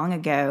 not too long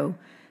ago,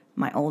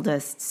 my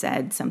oldest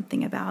said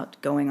something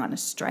about going on a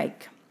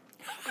strike.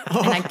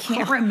 And I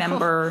can't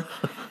remember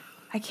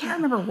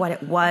what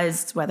it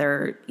was,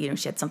 whether, she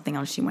had something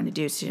else she wanted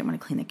to do. She didn't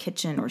want to clean the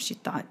kitchen, or she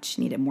thought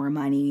she needed more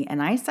money.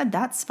 And I said,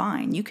 that's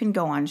fine. You can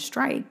go on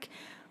strike,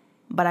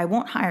 but I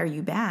won't hire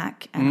you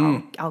back,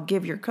 and I'll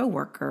give your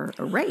coworker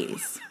a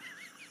raise.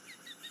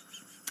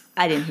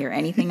 I didn't hear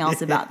anything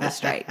else about the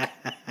strike.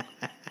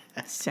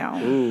 So,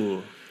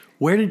 Ooh.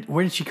 Where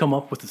did she come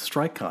up with the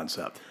strike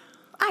concept?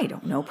 I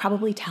don't know.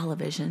 Probably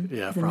television.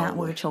 Yeah, Isn't probably. that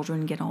where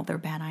children get all their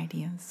bad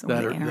ideas? Or The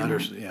the internet?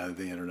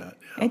 internet.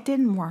 Yeah. It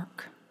didn't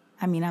work.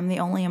 I mean, I'm the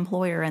only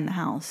employer in the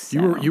house.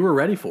 So. You were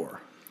ready for her.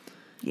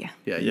 Yeah.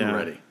 Yeah, you were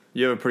ready.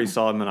 You have a pretty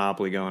solid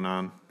monopoly going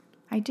on.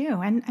 I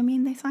do. And I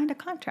mean, they signed a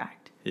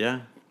contract.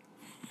 Yeah.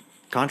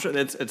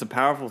 It's a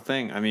powerful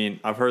thing. I mean,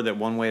 I've heard that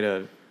one way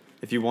to,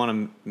 if you want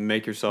to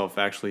make yourself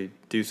actually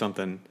do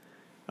something,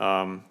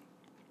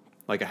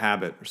 like a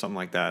habit or something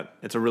like that,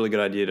 it's a really good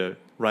idea to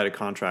write a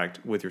contract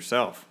with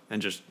yourself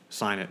and just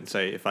sign it and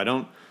say, if I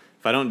don't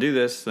do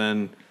this,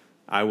 then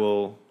I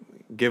will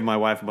give my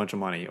wife a bunch of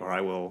money, or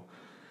I will,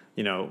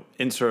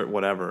 insert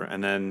whatever.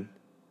 And then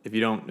if you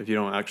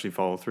don't actually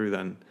follow through,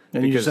 then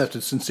you just have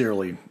to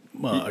sincerely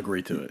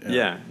agree to it.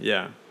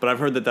 Yeah. But I've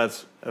heard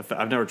that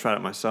I've never tried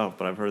it myself,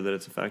 but I've heard that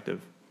it's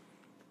effective.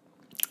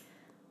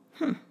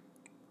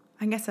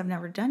 I guess I've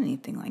never done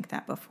anything like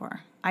that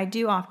before. I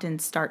do often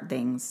start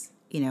things,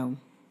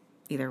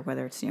 either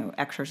whether it's,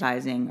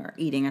 exercising or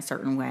eating a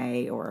certain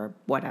way or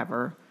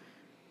whatever,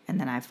 and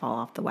then I fall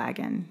off the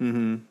wagon.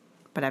 Mm-hmm.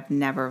 But I've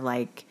never,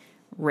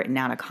 written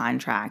out a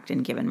contract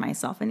and given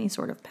myself any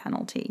sort of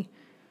penalty.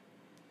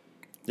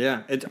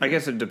 Yeah, I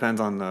guess it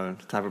depends on the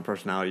type of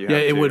personality you have.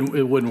 Yeah,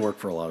 it wouldn't work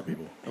for a lot of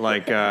people.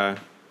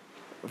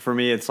 For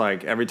me, it's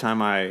like every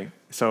time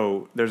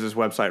so there's this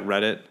website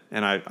Reddit,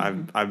 and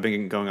I've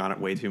been going on it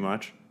way too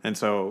much, and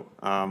so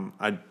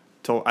I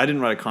didn't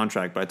write a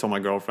contract, but I told my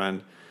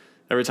girlfriend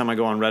every time I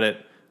go on Reddit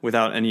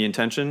without any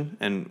intention,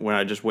 and when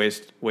I just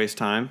waste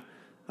time,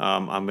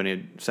 I'm going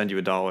to send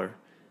you $1.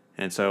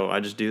 And so I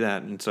just do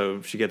that. And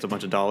so she gets a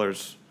bunch of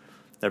dollars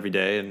every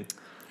day, and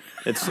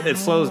it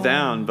slows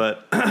down.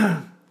 But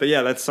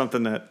yeah, that's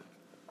something that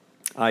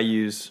I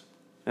use.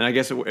 And I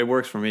guess it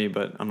works for me,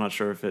 but I'm not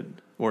sure if it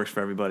works for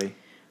everybody.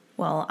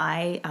 Well,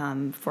 I,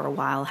 for a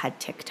while, had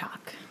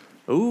TikTok.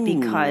 Ooh.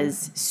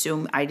 Because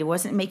I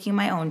wasn't making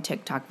my own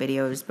TikTok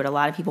videos, but a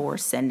lot of people were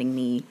sending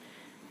me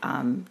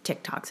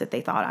TikToks that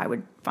they thought I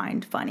would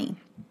find funny.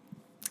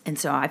 And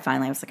so I was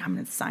like, I'm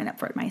going to sign up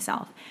for it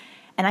myself.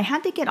 And I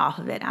had to get off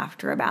of it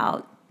after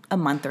about a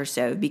month or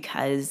so,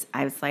 because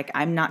I was like,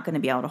 I'm not going to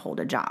be able to hold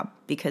a job,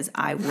 because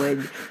I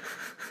would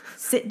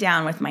sit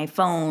down with my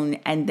phone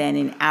and then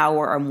an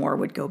hour or more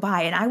would go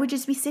by and I would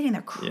just be sitting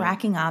there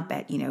cracking up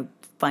at,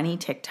 funny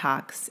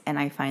TikToks. And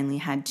I finally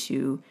had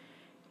to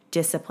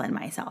discipline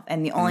myself.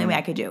 And the only way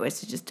I could do it was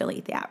to just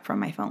delete the app from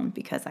my phone,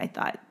 because I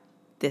thought,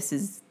 this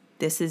is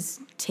this is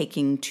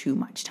taking too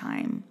much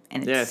time,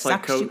 and it it's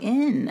sucks like you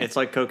in. It's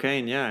like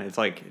cocaine. Yeah, it's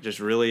like just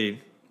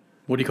really.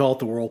 What do you call it?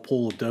 The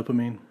whirlpool of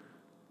dopamine?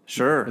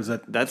 Sure.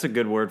 That's a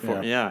good word for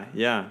it. Yeah.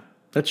 Yeah.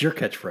 That's your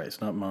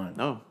catchphrase, not mine.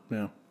 Oh.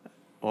 Yeah.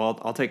 Well,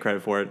 I'll take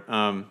credit for it.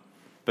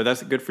 But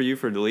that's good for you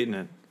for deleting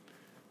it.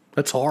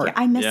 That's hard. Yeah,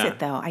 I miss Yeah. it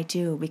though. I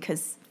do,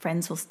 because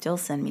friends will still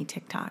send me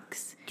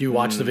TikToks. Do you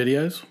watch the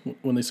videos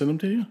when they send them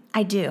to you?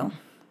 I do.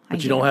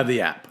 But you don't have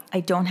the app. I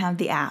don't have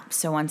the app,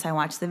 so once I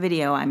watch the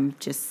video, You can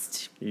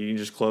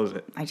just close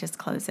it. I just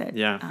close it.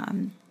 Yeah.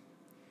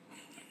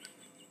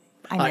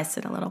 I miss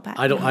it a little bit.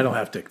 I don't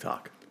have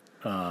TikTok.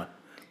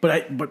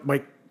 But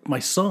my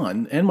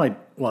son and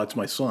it's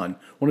my son.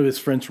 One of his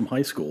friends from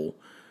high school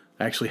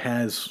actually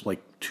has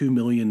like 2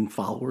 million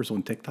followers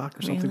on TikTok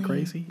or something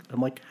Really? crazy.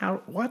 I'm like,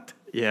 what?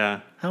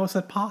 Yeah. How is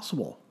that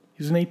possible?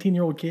 He's an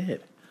 18-year-old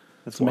kid.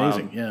 That's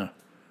Amazing. wild. Yeah.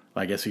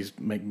 I guess he's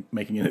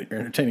making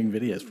entertaining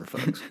videos for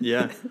folks.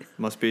 Yeah.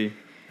 Must be. And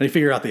he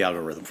figured out the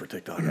algorithm for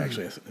TikTok,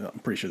 actually. I'm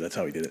pretty sure that's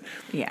how he did it.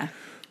 Yeah.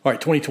 All right,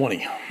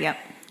 2020. Yep.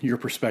 Your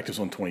perspectives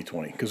on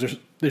 2020. Because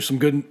there's some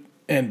good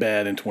and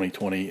bad in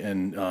 2020,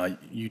 and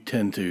you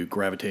tend to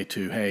gravitate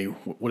to, hey,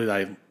 what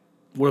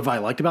have I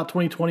liked about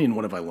 2020, and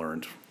what have I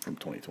learned from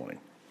 2020?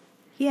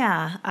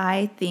 Yeah,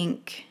 I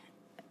think,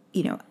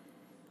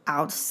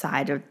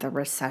 outside of the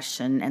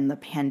recession and the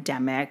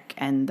pandemic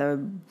and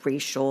the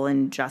racial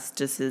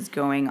injustices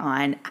going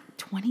on,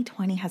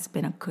 2020 has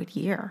been a good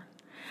year.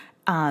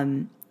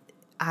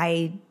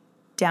 I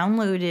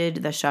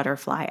downloaded the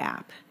Shutterfly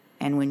app,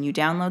 and when you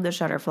download the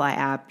Shutterfly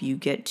app, you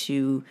get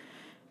to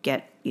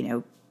get,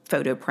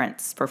 photo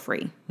prints for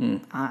free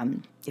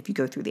if you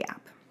go through the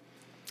app.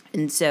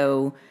 And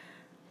so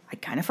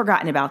I'd kind of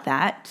forgotten about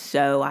that,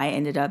 so I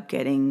ended up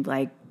getting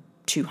like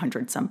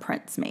 200 some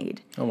prints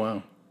made. Oh,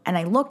 wow. And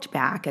I looked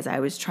back as I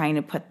was trying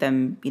to put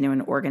them, in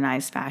an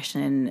organized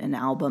fashion in an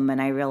album,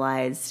 and I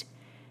realized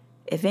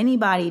if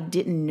anybody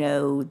didn't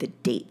know the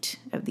date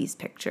of these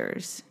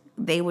pictures,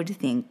 they would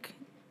think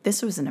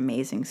this was an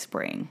amazing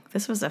spring.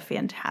 This was a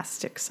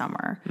fantastic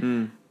summer.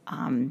 And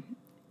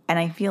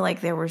I feel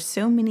like there were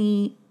so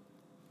many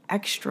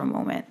extra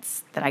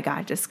moments that I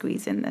got to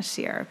squeeze in this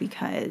year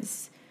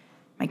because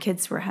my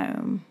kids were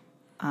home.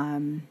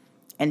 And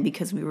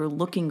because we were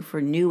looking for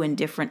new and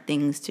different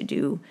things to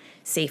do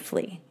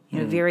safely.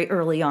 Very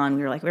early on,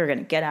 we were like, we're going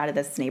to get out of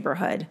this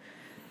neighborhood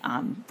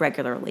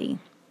regularly.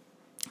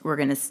 We're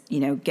going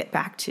to, get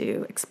back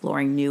to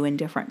exploring new and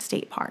different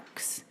state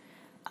parks.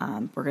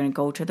 We're going to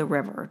go to the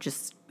river,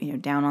 just,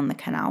 down on the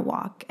canal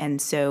walk. And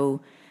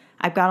so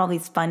I've got all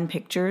these fun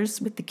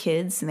pictures with the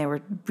kids, and they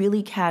were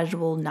really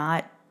casual,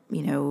 not,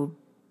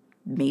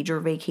 major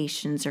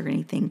vacations or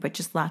anything, but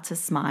just lots of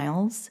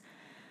smiles.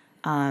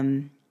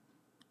 I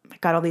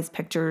got all these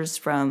pictures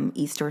from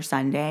Easter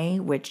Sunday,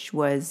 which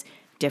was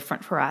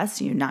different for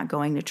us, not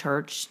going to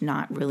church,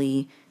 not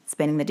really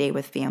spending the day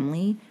with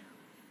family.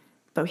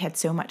 But we had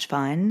so much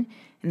fun.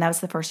 And that was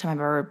the first time I've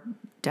ever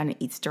done an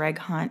Easter egg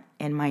hunt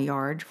in my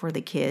yard for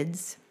the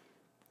kids.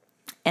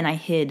 And I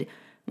hid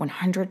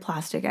 100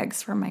 plastic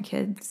eggs for my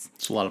kids.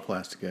 It's a lot of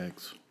plastic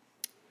eggs.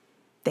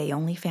 They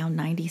only found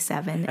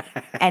 97.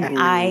 And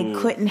I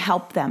couldn't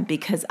help them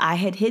because I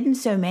had hidden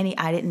so many,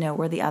 I didn't know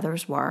where the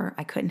others were.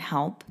 I couldn't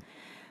help.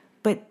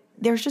 But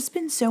there's just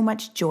been so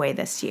much joy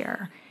this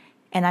year.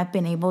 And I've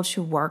been able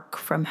to work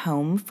from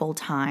home full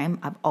time.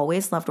 I've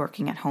always loved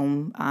working at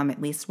home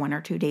at least 1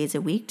 or 2 days a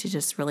week to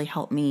just really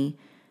help me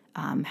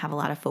have a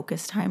lot of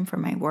focus time for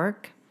my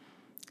work.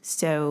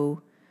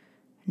 So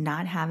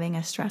not having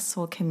a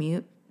stressful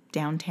commute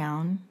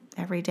downtown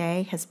every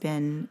day has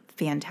been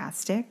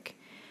fantastic.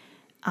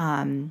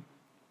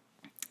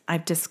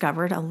 I've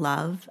discovered a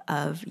love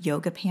of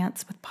yoga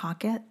pants with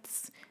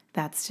pockets.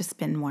 That's just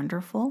been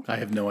wonderful. I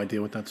have no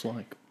idea what that's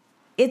like.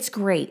 It's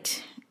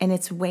great, and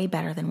it's way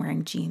better than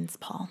wearing jeans,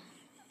 Paul.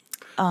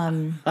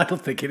 I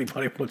don't think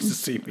anybody wants to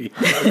see me.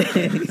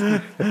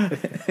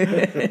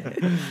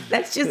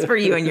 That's just for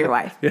you and your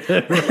wife.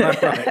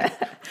 Right.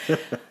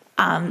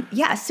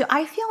 So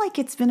I feel like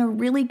it's been a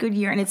really good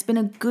year, and it's been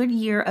a good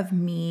year of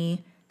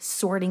me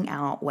sorting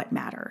out what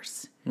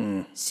matters.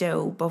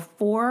 So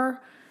before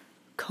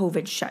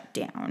COVID shut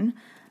down,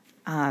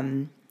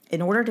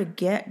 in order to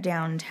get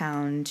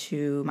downtown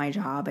to my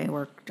job, I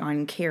worked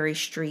on Cary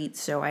Street.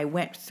 So I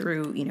went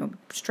through,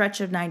 stretch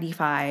of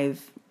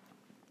 95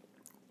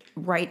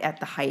 right at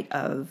the height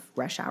of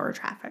rush hour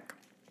traffic.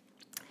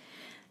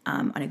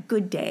 On a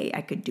good day, I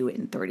could do it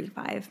in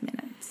 35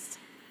 minutes.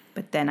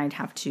 But then I'd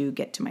have to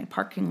get to my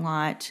parking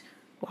lot,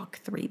 walk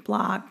 3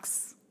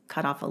 blocks,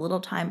 cut off a little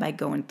time by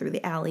going through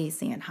the alley,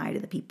 saying hi to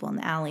the people in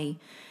the alley.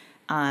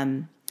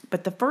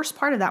 But the first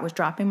part of that was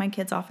dropping my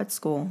kids off at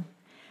school.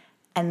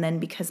 And then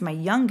because my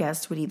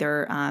youngest would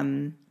either,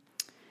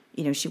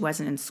 she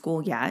wasn't in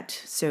school yet,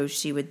 so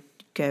she would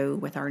go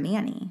with our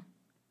nanny.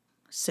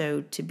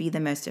 So to be the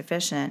most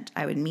efficient,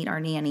 I would meet our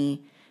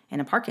nanny in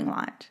a parking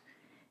lot.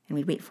 And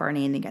we'd wait for our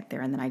nanny to get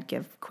there, and then I'd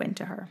give Quinn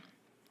to her.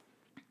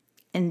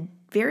 And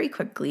very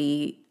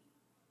quickly,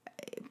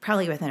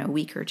 probably within a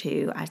week or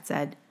two, I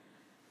said,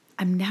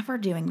 I'm never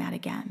doing that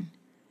again.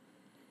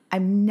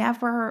 I'm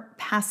never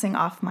passing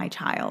off my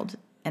child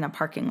in a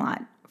parking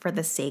lot for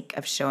the sake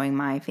of showing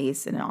my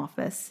face in an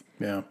office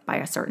by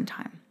a certain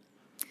time.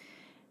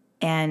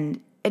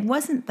 And it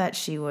wasn't that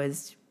she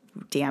was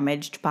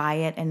damaged by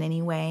it in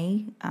any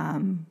way,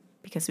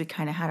 because we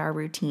kind of had our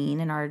routine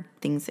and our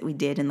things that we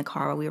did in the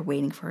car while we were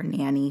waiting for a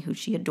nanny who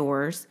she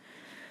adores.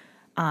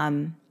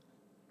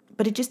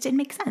 But it just didn't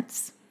make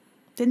sense.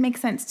 Didn't make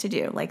sense to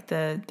do. Like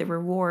the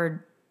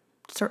reward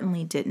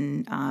certainly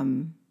didn't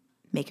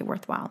make it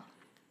worthwhile.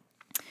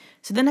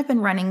 So then I've been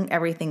running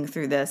everything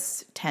through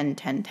this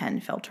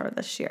 10-10-10 filter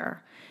this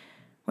year,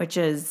 which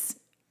is,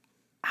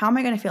 how am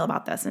I going to feel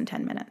about this in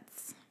 10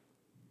 minutes?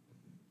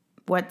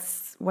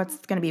 What's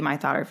going to be my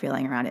thought or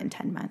feeling around it in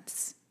 10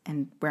 months?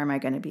 And where am I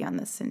going to be on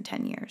this in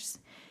 10 years?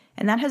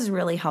 And that has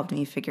really helped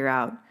me figure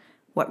out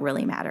what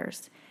really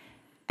matters.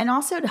 And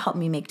also to help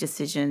me make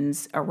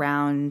decisions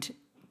around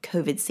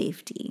COVID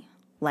safety.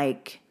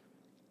 Like,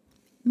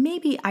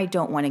 maybe I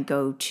don't want to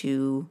go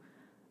to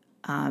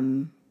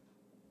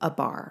a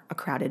bar, a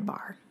crowded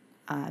bar.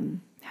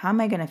 How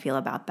am I going to feel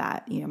about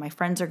that? My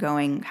friends are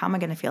going. How am I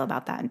going to feel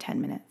about that in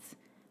 10 minutes?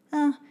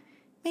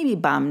 Maybe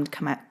bummed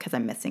because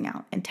I'm missing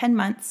out. In 10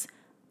 months,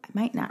 I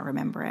might not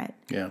remember it.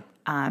 Yeah.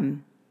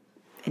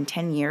 In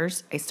 10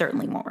 years, I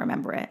certainly won't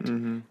remember it.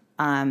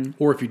 Mm-hmm.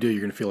 Or if you do, you're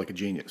going to feel like a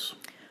genius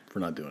for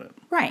not doing it.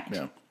 Right.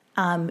 Yeah.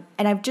 And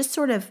I've just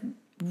sort of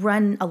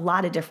run a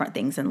lot of different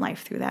things in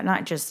life through that,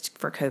 not just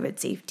for COVID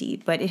safety,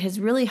 but it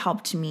has really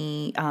helped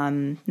me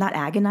not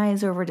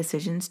agonize over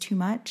decisions too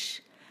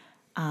much,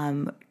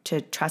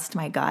 to trust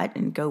my gut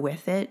and go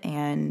with it,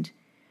 and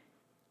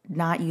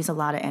not use a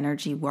lot of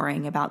energy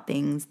worrying about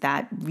things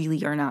that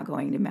really are not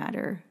going to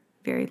matter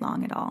very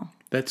long at all.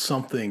 That's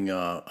something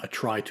a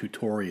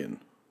tritutarian,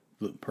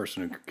 the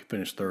person who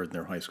finished third in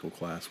their high school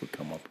class, would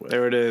come up with.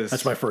 There it is.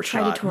 That's my first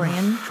shot.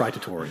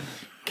 Tritutarian.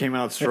 Came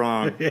out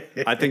strong.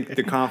 I think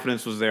the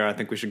confidence was there. I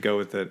think we should go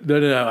with it.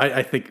 No.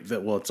 I think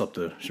that, it's up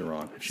to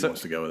Sharon if she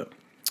wants to go with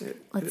it.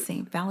 Let's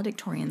see.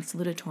 Valedictorian,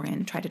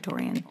 salutatorian,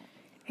 tritutarian.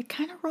 It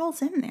kind of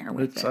rolls in there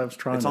with it. I was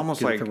trying It's to almost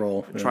get like it to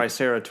roll.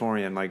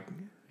 Triceratorian, like.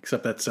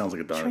 Except that sounds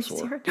like a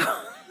dinosaur.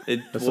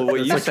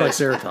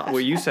 Triceratops.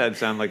 What you said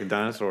sounded like a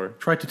dinosaur.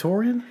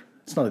 Tritutarian?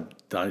 It's not a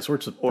dinosaur.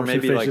 It's a or person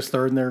maybe who finishes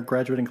third in their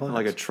graduating class.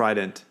 Like a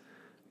trident,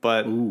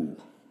 but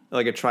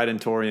like a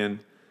tridentorian.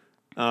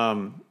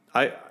 I'm.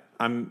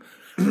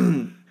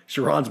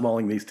 Sharon's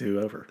mulling these two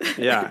over.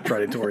 Yeah,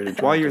 Tridentorian.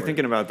 And While you're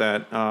thinking about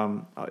that,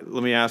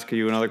 let me ask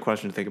you another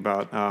question to think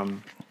about.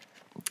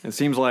 It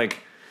seems like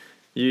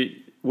you,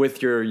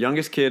 with your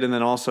youngest kid, and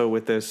then also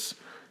with this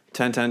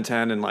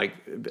 10-10-10, and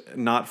like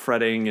not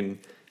fretting and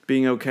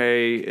being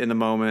okay in the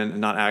moment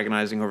and not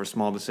agonizing over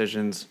small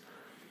decisions.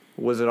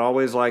 Was it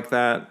always like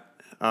that?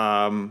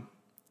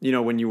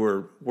 When you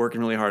were working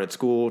really hard at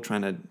school,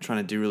 trying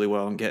to do really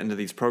well and get into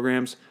these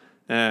programs,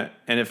 and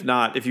if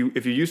not, if you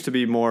used to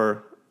be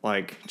more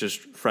like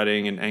just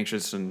fretting and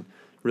anxious and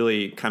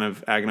really kind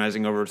of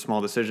agonizing over small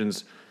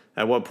decisions,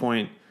 at what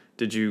point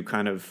did you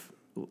kind of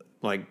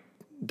like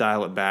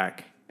dial it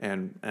back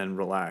and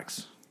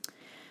relax?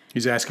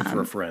 He's asking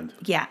for a friend.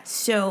 Yeah.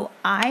 So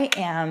I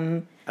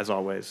am, as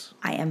always,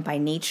 I am by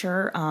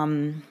nature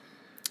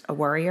a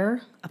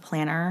worrier, a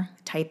planner,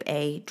 type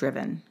A,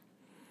 driven.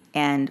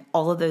 And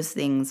all of those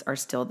things are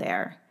still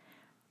there.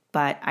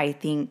 But I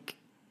think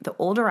the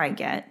older I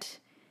get,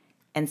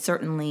 and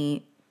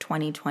certainly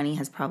 2020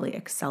 has probably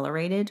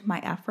accelerated my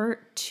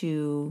effort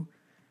to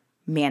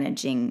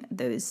managing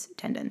those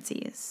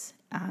tendencies.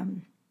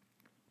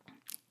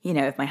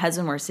 If my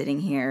husband were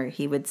sitting here,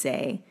 he would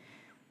say,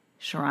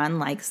 Sharon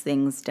likes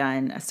things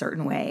done a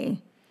certain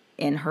way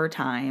in her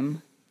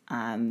time.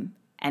 And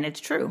it's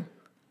true.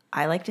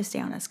 I like to stay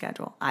on a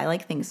schedule. I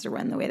like things to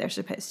run the way they're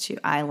supposed to.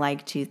 I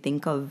like to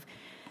think of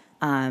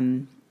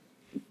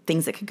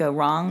things that could go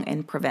wrong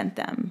and prevent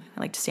them.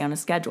 I like to stay on a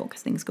schedule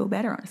because things go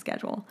better on a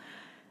schedule.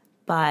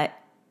 But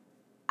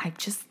I've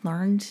just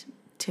learned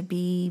to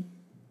be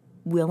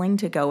willing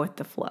to go with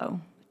the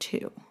flow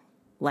too.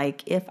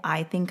 Like if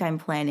I think I'm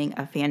planning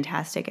a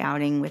fantastic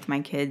outing with my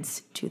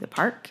kids to the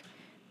park,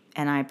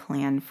 and I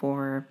plan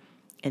for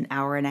an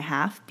hour and a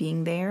half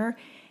being there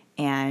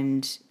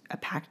and a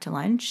packed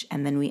lunch,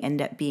 and then we end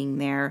up being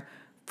there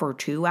for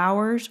 2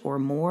 hours or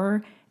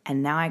more,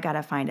 and now I got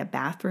to find a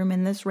bathroom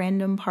in this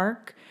random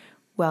park.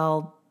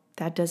 Well,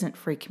 that doesn't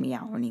freak me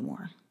out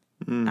anymore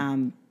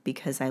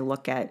because I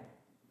look at,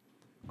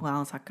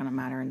 well, it's not going to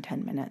matter in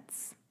 10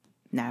 minutes.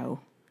 No.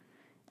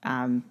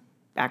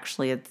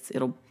 Actually,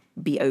 it'll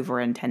be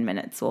over in 10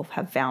 minutes. We'll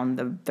have found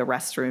the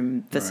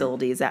restroom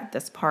facilities at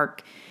this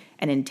park.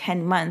 And in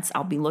 10 months,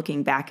 I'll be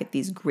looking back at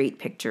these great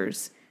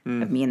pictures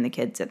of me and the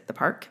kids at the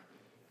park.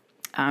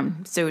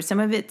 So some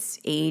of it's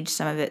age,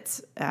 some of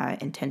it's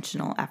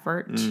intentional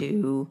effort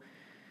to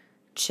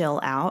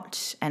chill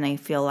out. And I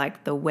feel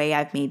like the way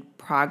I've made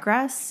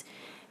progress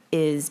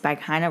is by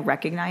kind of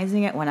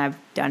recognizing it when I've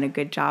done a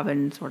good job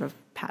and sort of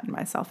patting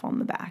myself on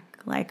the back.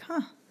 Like,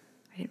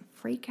 I didn't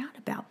freak out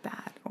about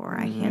that, or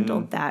I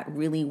handled that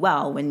really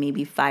well when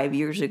maybe 5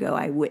 years ago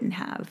I wouldn't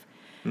have.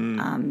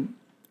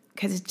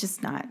 Because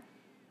it's not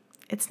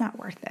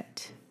worth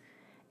it.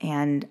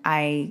 And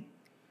I've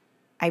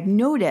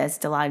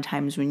noticed a lot of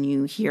times when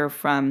you hear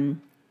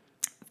from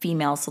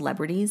female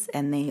celebrities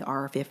and they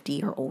are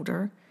 50 or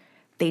older,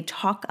 they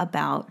talk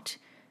about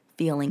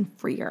feeling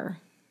freer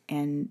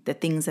and the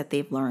things that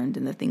they've learned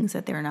and the things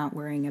that they're not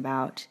worrying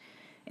about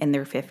in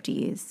their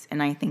 50s.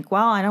 And I think,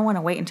 well, I don't want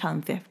to wait until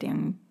I'm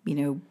 50.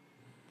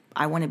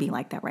 I want to be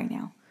like that right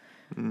now.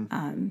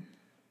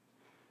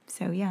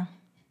 So, yeah.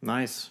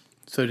 Nice.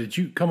 So did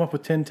you come up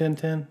with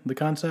 10-10-10, the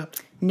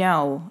concept?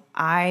 No,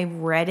 I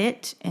read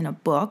it in a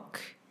book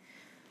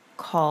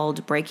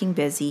called Breaking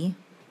Busy.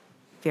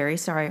 Very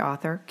sorry,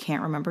 author.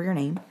 Can't remember your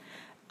name.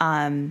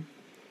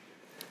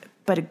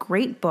 But a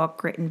great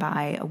book written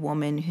by a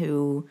woman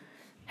who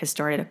has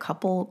started a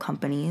couple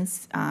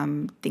companies.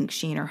 I think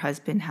she and her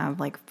husband have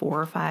like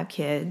 4 or 5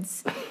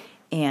 kids,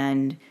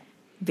 and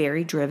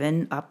very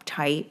driven,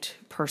 uptight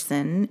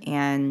person,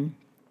 and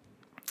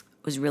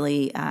was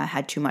really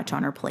had too much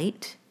on her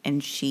plate.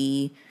 And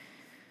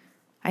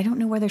I don't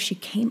know whether she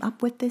came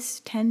up with this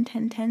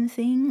 10-10-10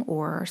 thing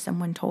or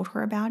someone told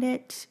her about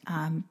it,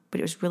 but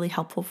it was really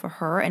helpful for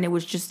her. And it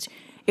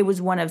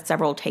was one of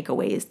several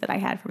takeaways that I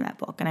had from that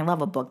book. And I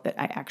love a book that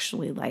I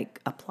actually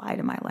apply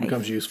to my life.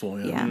 Becomes useful,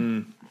 yeah.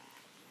 Yeah.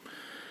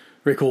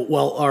 Very cool.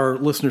 Well, our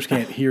listeners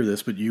can't hear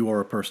this, but you are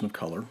a person of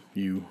color.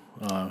 You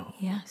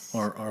Yes.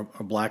 are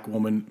a black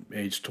woman,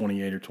 aged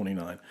 28 or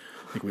 29. I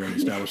think we already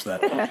established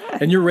that.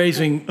 And you're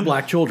raising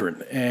black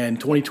children. And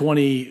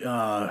 2020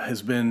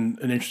 has been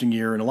an interesting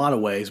year in a lot of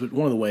ways. But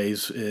one of the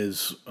ways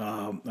is,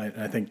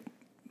 I think,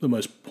 the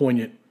most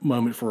poignant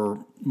moment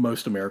for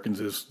most Americans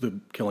is the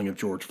killing of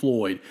George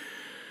Floyd.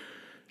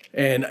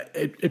 And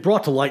it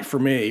brought to light for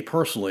me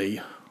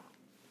personally,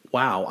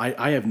 wow,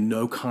 I have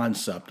no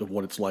concept of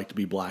what it's like to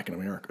be black in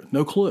America.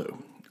 No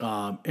clue.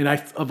 And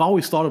I've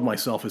always thought of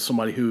myself as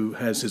somebody who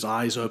has his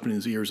eyes open,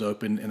 his ears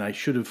open, and I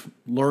should have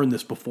learned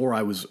this before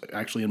I was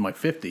actually in my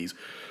 50s.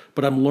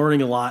 But I'm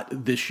learning a lot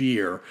this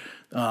year.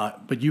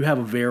 But you have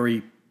a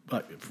very,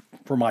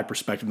 from my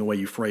perspective, the way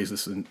you phrase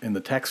this in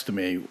the text to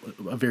me,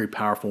 a very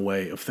powerful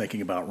way of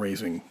thinking about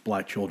raising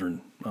black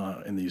children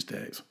in these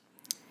days.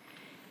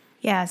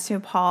 Yeah, so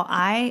Paul,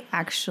 I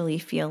actually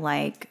feel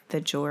like the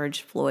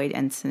George Floyd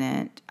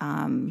incident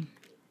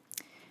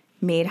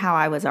made how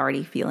I was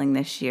already feeling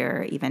this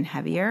year even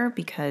heavier,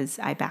 because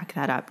I back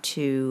that up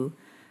to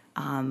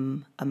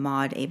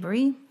Ahmaud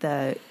Arbery,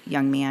 the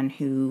young man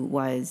who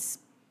was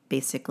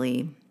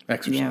basically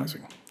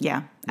Exercising.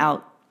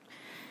 out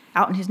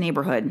in his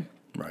neighborhood,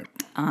 Right.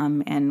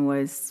 and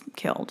was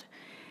killed.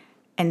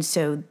 And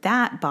so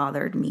that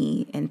bothered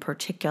me in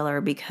particular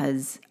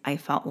because I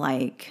felt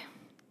like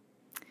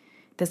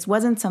this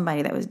wasn't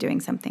somebody that was doing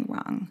something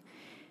wrong.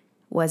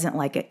 It wasn't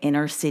like an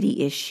inner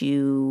city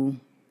issue.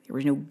 There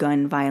was no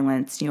gun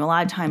violence. A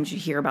lot of times you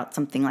hear about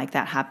something like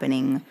that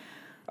happening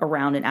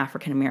around an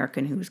African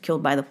American who was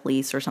killed by the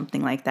police or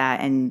something like that,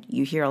 and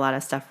you hear a lot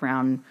of stuff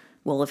around,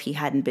 well, if he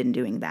hadn't been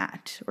doing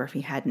that, or if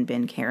he hadn't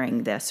been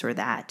carrying this or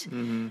that.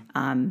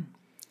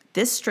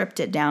 This stripped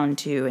it down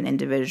to an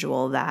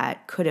individual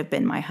that could have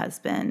been my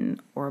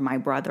husband or my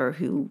brother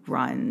who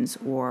runs,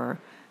 or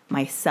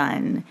my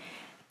son.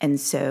 And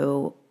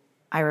so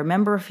I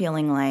remember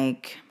feeling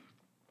like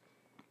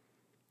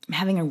I'm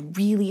having a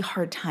really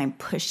hard time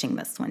pushing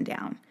this one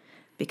down,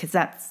 because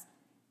that's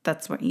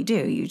what you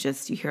do. You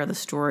hear the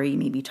story, you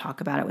maybe talk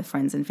about it with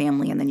friends and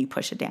family, and then you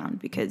push it down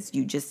because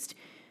you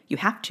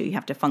have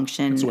to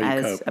function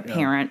as a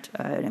parent,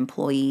 an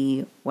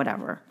employee,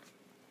 whatever.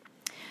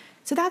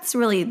 So that's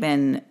really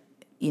been,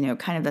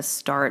 kind of the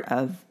start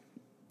of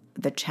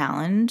the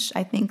challenge.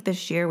 I think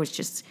this year was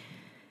just,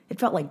 it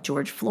felt like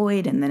George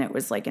Floyd, and then it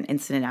was like an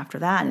incident after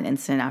that, and an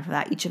incident after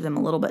that, each of them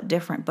a little bit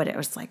different, but it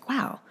was like,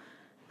 wow,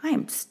 I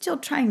am still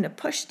trying to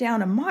push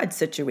down a Ahmaud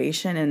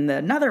situation, and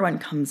another one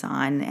comes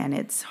on, and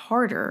it's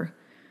harder.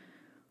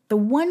 The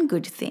one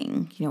good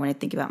thing, when I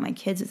think about my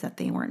kids, is that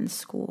they weren't in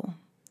school.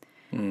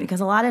 Because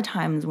a lot of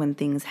times when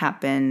things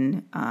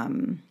happen,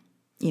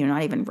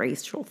 not even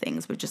racial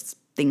things, but just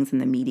things in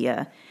the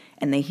media,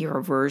 and they hear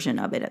a version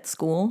of it at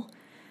school,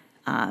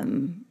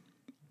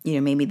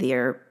 maybe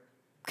they're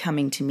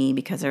coming to me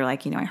because they're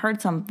like, I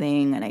heard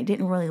something and I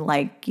didn't really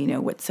like,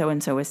 what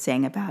so-and-so was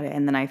saying about it.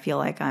 And then I feel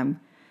like I'm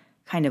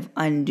kind of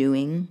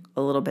undoing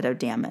a little bit of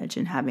damage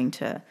and having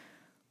to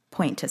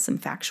point to some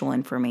factual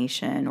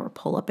information or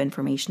pull up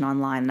information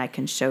online, and I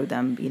can show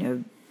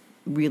them,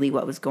 really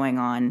what was going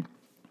on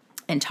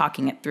and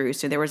talking it through.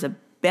 So there was a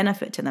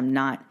benefit to them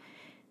not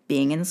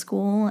being in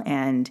school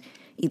and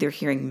either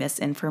hearing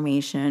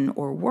misinformation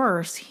or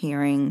worse,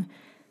 hearing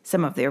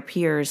some of their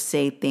peers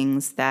say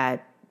things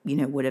that,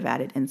 would have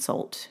added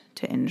insult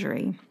to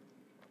injury.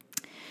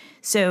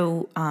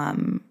 So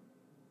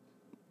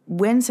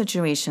when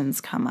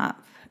situations come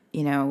up,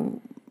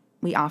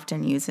 we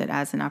often use it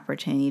as an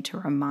opportunity to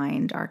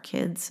remind our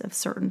kids of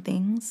certain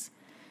things,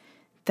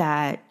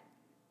 that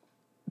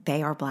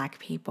they are Black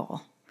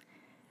people.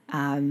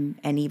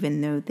 And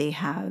even though they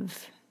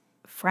have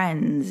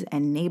friends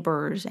and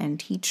neighbors and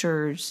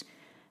teachers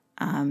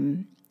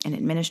and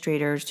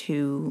administrators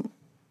who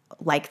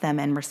like them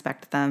and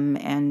respect them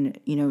and,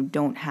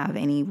 don't have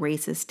any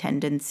racist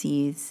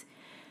tendencies,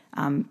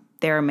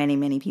 there are many,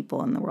 many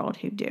people in the world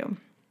who do.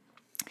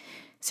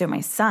 So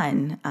my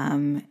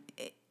son,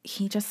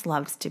 he just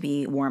loves to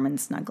be warm and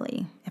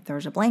snuggly. If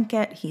there's a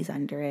blanket, he's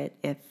under it.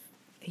 If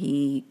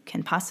he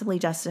can possibly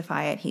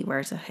justify it, he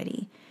wears a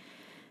hoodie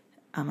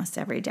almost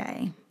every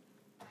day.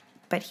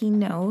 But he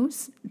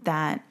knows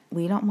that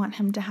we don't want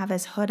him to have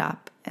his hood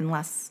up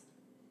unless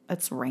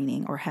it's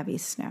raining or heavy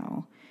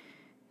snow.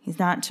 He's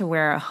not to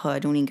wear a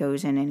hood when he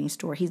goes in any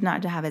store. He's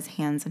not to have his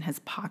hands in his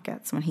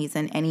pockets when he's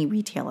in any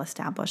retail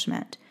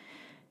establishment.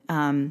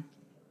 And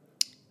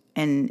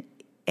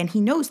he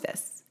knows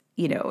this,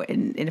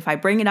 and if I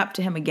bring it up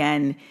to him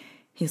again,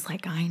 he's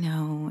like, I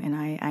know, and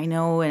I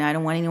know, and I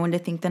don't want anyone to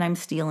think that I'm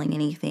stealing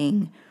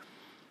anything.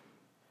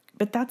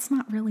 But that's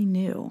not really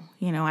new.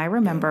 I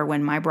remember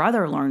when my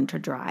brother learned to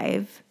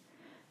drive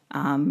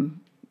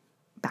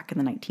back in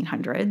the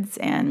 1900s,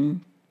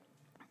 and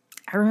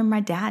I remember my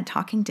dad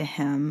talking to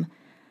him,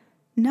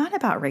 not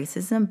about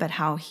racism, but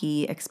how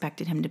he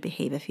expected him to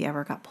behave if he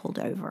ever got pulled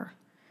over.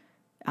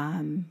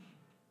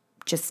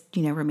 Just,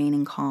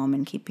 remaining calm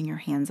and keeping your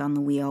hands on the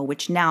wheel,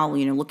 which now,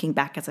 looking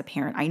back as a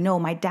parent, I know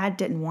my dad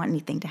didn't want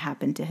anything to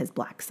happen to his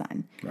black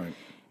son. Right.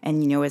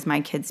 And, as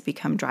my kids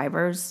become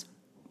drivers,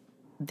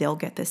 they'll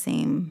get the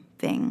same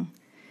thing.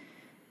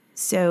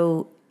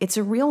 So it's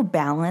a real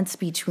balance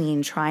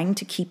between trying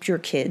to keep your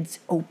kids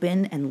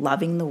open and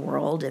loving the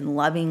world and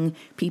loving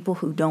people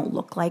who don't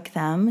look like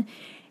them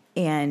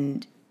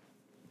and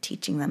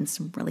teaching them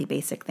some really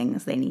basic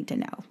things they need to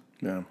know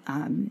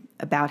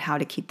about how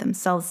to keep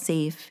themselves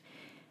safe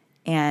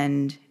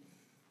and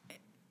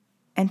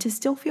to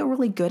still feel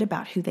really good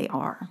about who they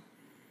are,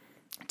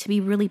 to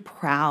be really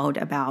proud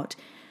about,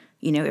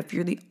 if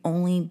you're the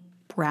only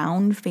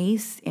brown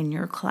face in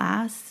your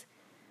class,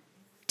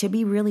 to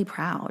be really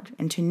proud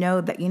and to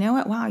know that,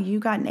 wow, you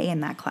got an A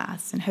in that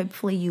class, and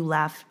hopefully you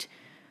left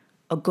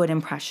a good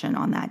impression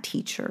on that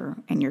teacher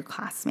and your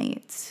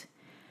classmates.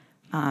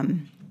 I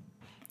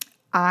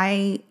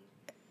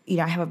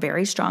have a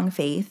very strong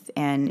faith,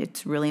 and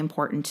it's really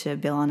important to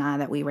Bill and I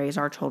that we raise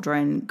our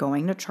children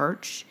going to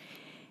church.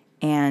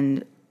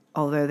 And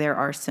although there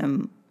are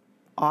some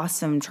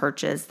awesome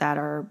churches that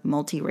are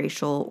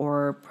multiracial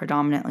or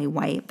predominantly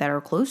white that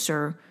are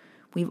closer,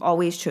 we've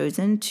always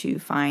chosen to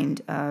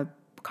find a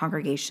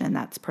congregation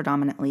that's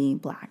predominantly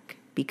black,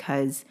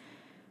 because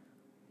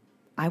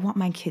I want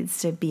my kids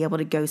to be able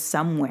to go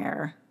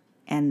somewhere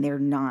and they're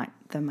not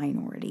the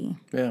minority.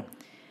 Yeah.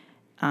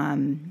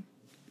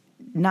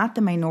 Not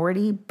the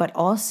minority, but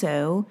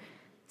also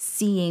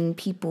seeing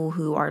people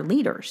who are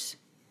leaders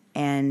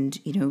and,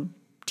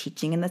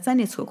 teaching in the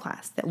Sunday school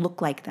class that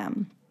look like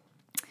them.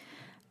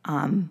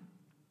 I've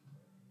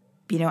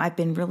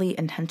been really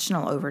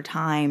intentional over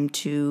time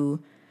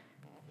to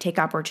take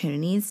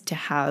opportunities to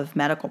have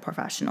medical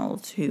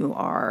professionals who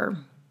are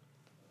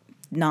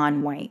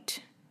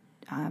non-white.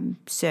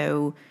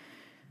 So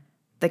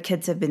the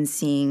kids have been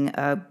seeing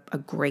a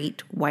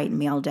great white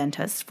male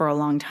dentist for a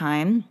long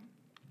time.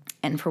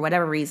 And for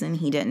whatever reason,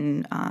 he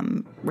didn't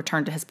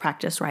return to his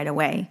practice right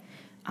away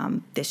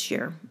this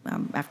year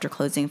after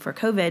closing for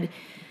COVID.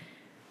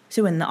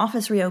 So when the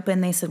office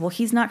reopened, they said, well,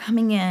 he's not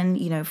coming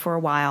in, for a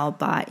while,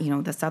 but,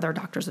 this other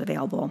doctor's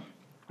available.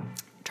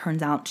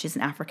 Turns out she's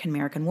an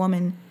African-American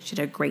woman. She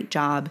did a great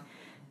job.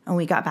 And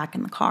we got back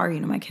in the car,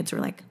 my kids were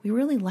like, we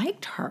really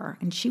liked her,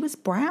 and she was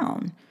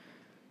brown.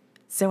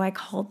 So I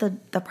called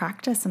the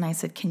practice and I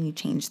said, can you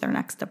change their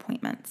next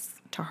appointments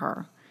to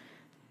her?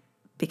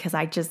 Because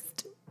I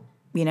just,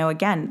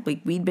 again,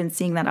 we'd been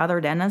seeing that other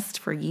dentist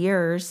for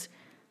years,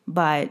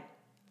 but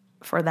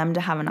for them to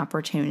have an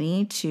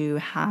opportunity to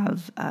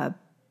have a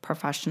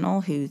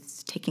professional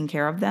who's taking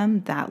care of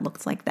them that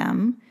looks like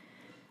them,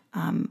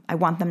 I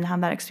want them to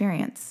have that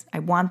experience. I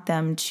want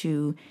them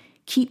to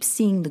keep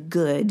seeing the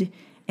good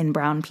in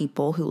brown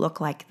people who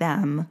look like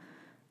them,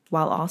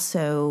 while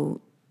also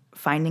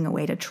finding a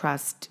way to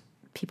trust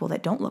people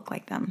that don't look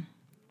like them.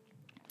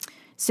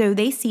 So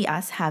they see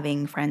us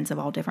having friends of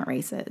all different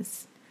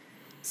races.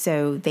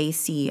 So they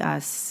see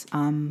us,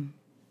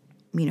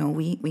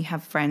 we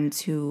have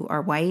friends who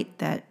are white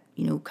that,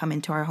 come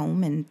into our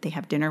home and they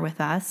have dinner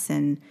with us,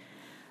 and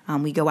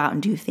we go out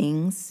and do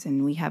things.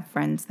 And we have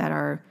friends that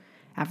are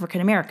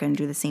African American,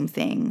 do the same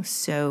thing.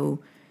 So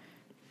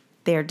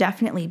they're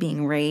definitely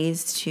being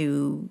raised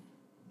to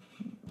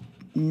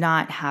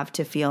not have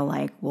to feel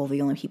like, well,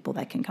 the only people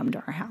that can come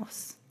to our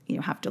house,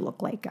 have to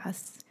look like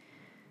us.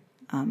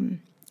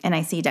 And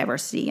I see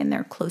diversity in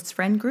their close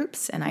friend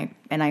groups, and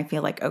I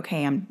feel like,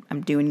 okay,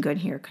 I'm doing good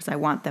here, because I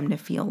want them to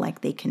feel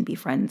like they can be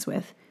friends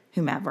with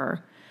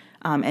whomever,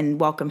 and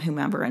welcome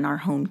whomever in our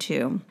home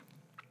too.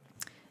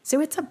 So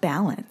it's a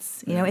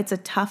balance, it's a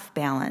tough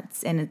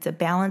balance, and it's a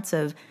balance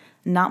of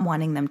not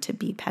wanting them to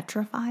be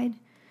petrified,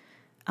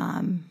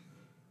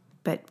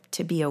 but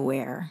to be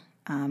aware.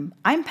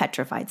 I'm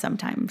petrified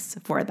sometimes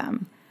for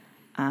them.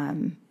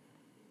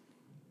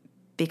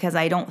 Because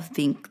I don't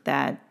think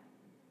that,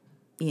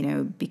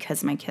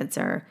 because my kids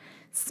are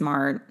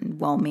smart and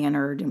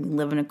well-mannered and we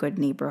live in a good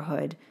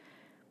neighborhood,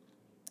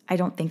 I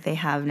don't think they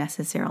have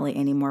necessarily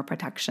any more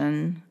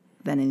protection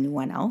than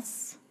anyone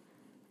else.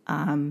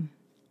 But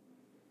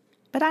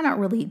I don't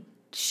really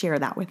share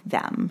that with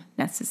them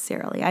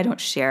necessarily. I don't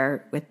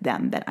share with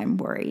them that I'm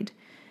worried,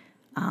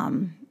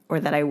 or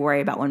that I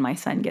worry about when my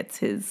son gets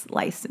his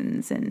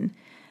license and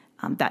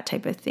that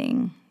type of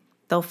thing.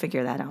 They'll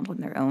figure that out on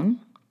their own.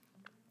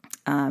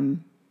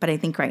 But I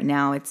think right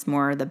now it's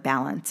more the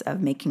balance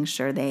of making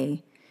sure they're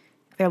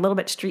a little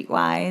bit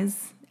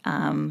streetwise,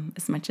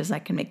 as much as I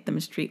can make them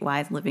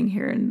streetwise living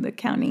here in the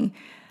county,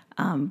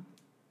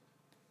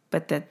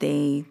 but that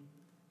they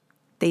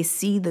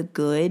see the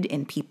good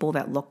in people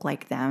that look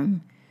like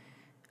them.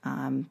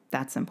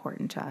 That's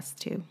important to us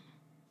too.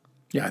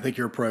 Yeah, I think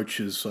your approach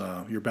is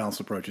your balanced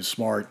approach is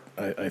smart.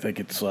 I think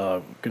it's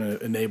going to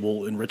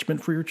enable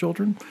enrichment for your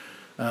children,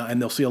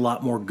 and they'll see a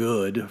lot more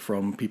good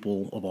from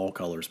people of all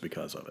colors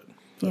because of it.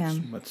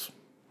 So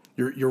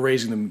you're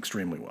raising them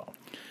extremely well.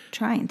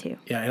 Trying to.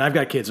 Yeah, and I've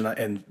got kids,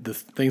 and the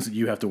things that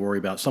you have to worry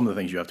about, some of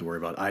the things you have to worry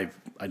about, I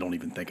don't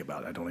even think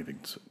about. I don't even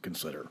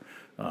consider.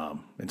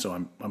 And so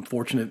I'm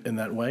fortunate in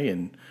that way,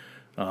 and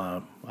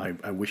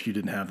I wish you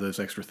didn't have those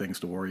extra things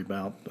to worry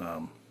about.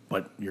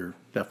 But you're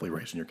definitely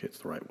raising your kids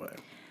the right way.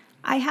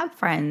 I have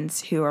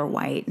friends who are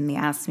white, and they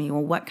ask me,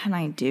 well, what can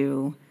I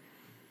do?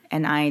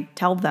 And I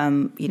tell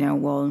them,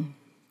 well,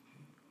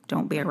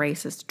 don't be a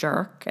racist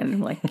jerk.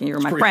 And you're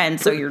my friend,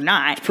 so you're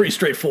not. It's pretty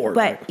straightforward.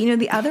 But,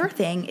 the other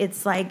thing,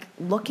 it's like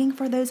looking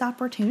for those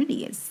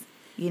opportunities,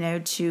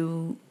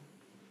 to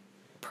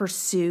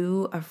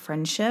pursue a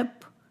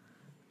friendship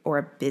or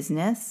a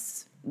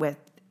business with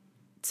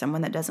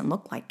someone that doesn't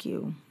look like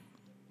you,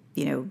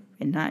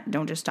 and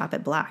don't just stop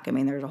at black. I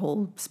mean, there's a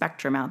whole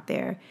spectrum out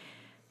there,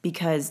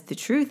 because the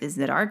truth is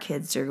that our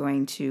kids are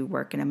going to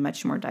work in a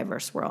much more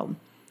diverse world.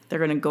 They're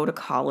going to go to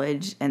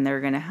college and they're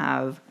going to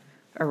have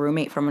a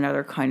roommate from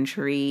another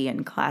country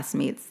and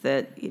classmates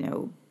that,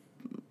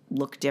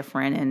 look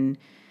different. And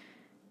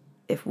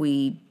if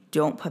we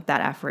don't put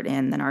that effort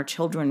in, then our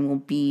children will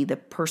be the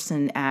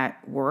person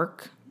at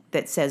work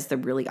that says the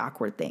really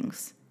awkward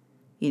things,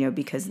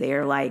 because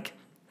they're like,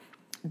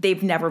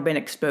 they've never been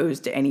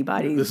exposed to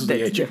anybody that's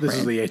different. This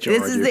is the HR.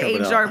 This is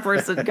the HR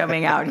person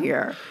coming out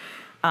here.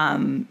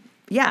 And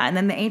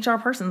then the HR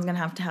person is going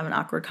to have an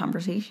awkward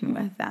conversation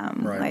with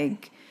them.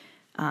 Right.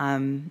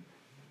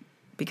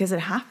 Because it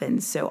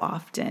happens so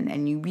often,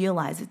 and you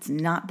realize it's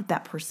not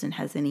that person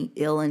has any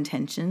ill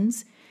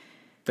intentions.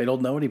 They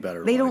don't know any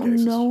better. They don't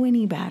know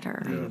any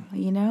better.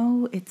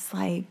 Yeah. It's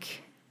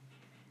like,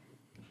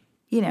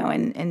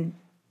 and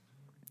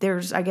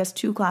there's, I guess,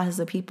 two classes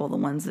of people: the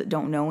ones that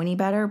don't know any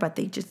better, but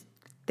they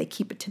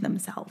keep it to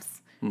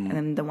themselves, and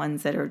then the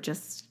ones that are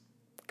just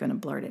going to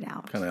blurt it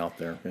out. Kind of out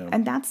there, yeah.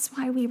 And that's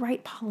why we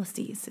write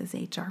policies as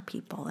HR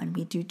people, and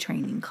we do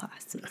training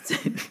classes.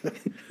 Do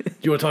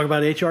you want to talk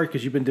about HR?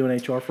 Because you've been doing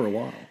HR for a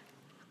while.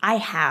 I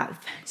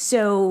have.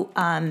 So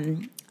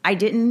I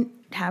didn't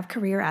have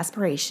career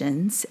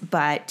aspirations,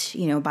 but,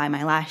 by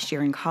my last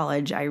year in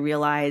college, I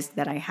realized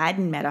that I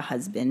hadn't met a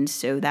husband,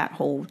 so that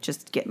whole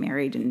just get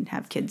married and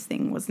have kids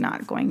thing was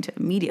not going to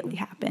immediately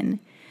happen.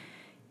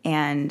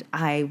 And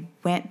I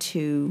went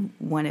to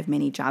one of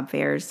many job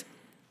fairs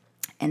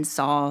and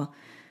saw,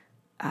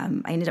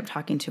 I ended up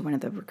talking to one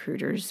of the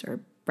recruiters or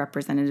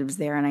representatives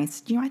there, and I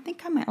said, I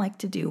think I might like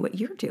to do what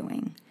you're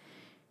doing.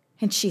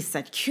 And she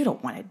said, you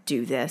don't want to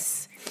do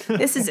this.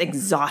 This is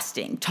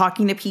exhausting,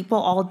 talking to people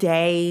all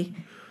day.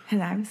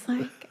 And I was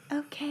like,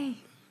 okay.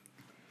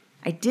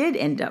 I did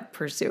end up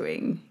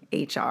pursuing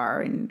HR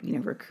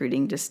and,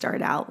 recruiting to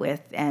start out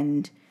with,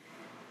 and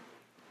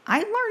I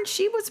learned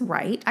she was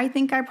right. I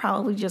think I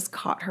probably just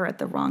caught her at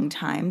the wrong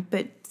time,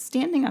 but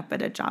standing up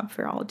at a job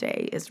fair all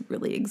day is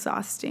really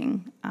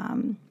exhausting.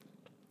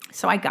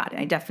 So I got it.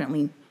 I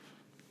definitely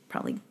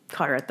probably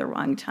caught her at the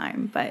wrong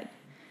time. But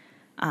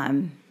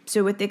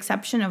so with the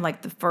exception of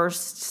the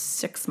first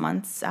 6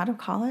 months out of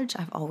college,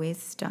 I've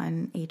always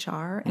done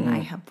HR, and I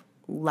have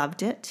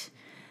loved it.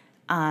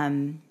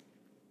 I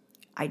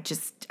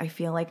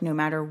feel like no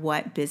matter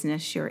what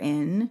business you're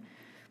in,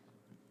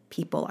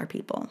 people are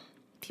people.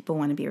 People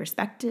want to be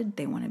respected.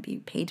 They want to be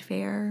paid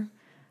fair.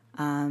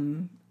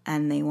 And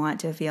they want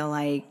to feel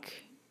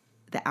like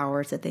the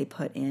hours that they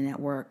put in at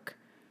work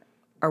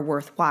are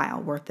worthwhile,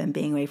 worth them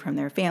being away from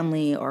their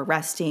family or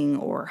resting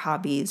or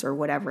hobbies or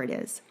whatever it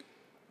is.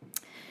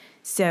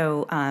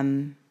 So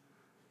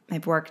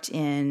I've worked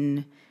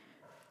in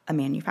a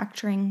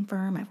manufacturing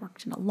firm. I've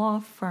worked in a law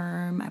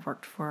firm. I've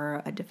worked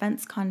for a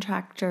defense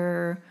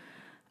contractor.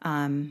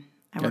 I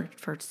worked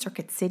for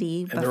Circuit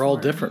City. And they're all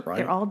different, right?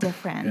 They're all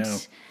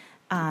different.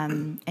 Yeah.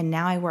 And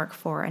now I work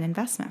for an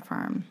investment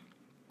firm.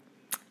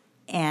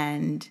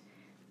 And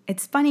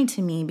it's funny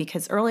to me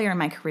because earlier in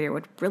my career it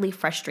would really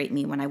frustrate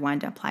me when I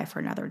wanted to apply for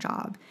another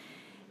job.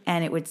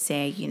 And it would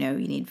say, you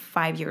need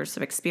 5 years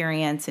of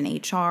experience in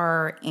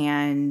HR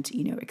and,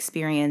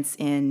 experience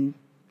in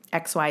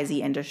XYZ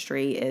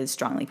industry is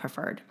strongly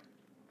preferred.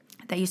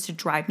 That used to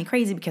drive me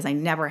crazy because I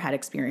never had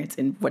experience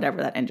in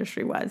whatever that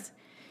industry was.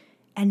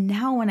 And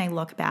now when I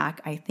look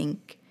back, I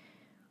think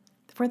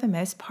for the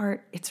most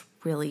part, it's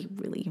really,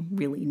 really,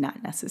 really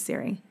not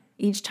necessary.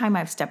 Each time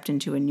I've stepped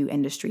into a new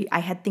industry, I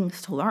had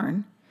things to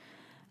learn.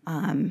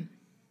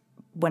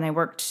 When I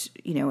worked,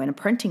 in a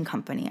printing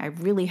company, I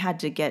really had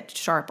to get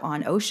sharp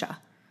on OSHA.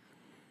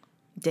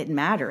 Didn't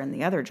matter in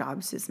the other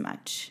jobs as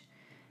much.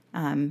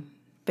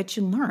 But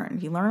you learn.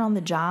 You learn on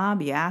the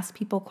job. You ask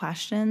people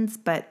questions.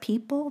 But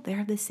people,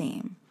 they're the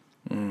same.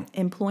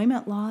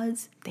 Employment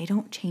laws, they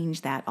don't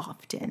change that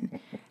often.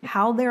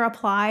 How they're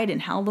applied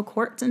and how the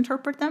courts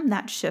interpret them,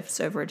 that shifts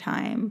over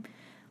time.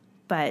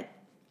 But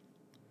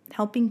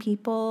helping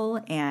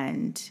people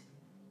and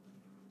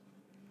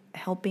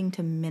helping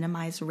to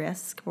minimize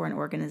risk for an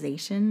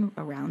organization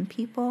around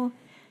people,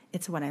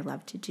 it's what I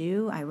love to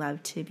do. I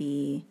love to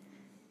be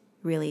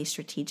really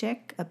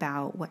strategic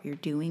about what you're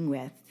doing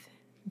with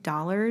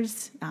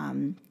dollars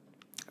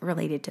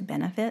related to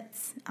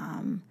benefits.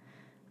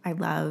 I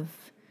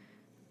love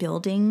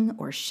building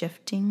or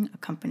shifting a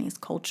company's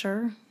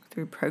culture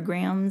through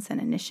programs and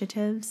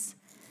initiatives.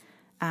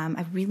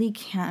 I really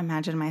can't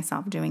imagine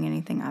myself doing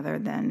anything other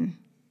than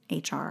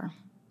HR.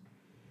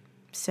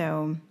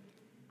 So...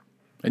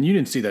 And you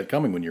didn't see that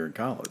coming when you were in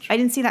college. I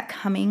didn't see that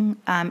coming.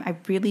 I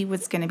really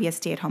was going to be a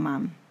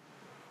stay-at-home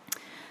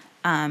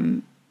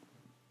mom.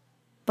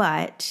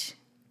 But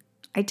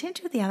I did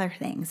do the other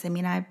things. I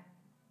mean, I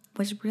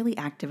was really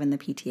active in the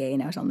PTA,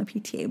 and I was on the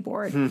PTA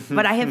board.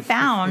 But I have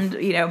found,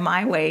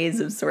 my ways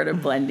of sort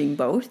of blending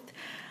both.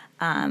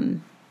 But,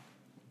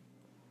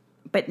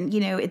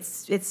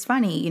 it's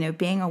funny,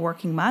 being a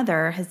working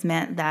mother has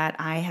meant that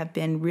I have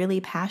been really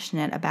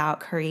passionate about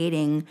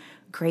creating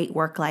great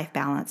work-life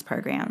balance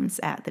programs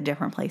at the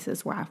different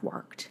places where I've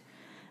worked.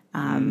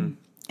 And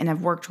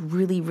I've worked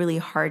really, really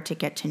hard to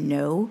get to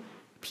know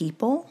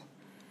people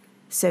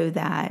so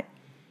that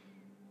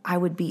I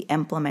would be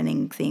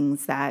implementing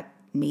things that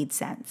made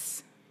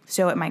sense.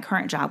 So at my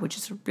current job, which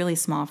is a really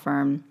small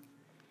firm,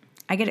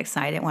 I get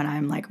excited when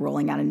I'm like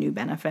rolling out a new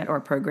benefit or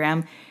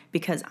program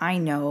because I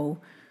know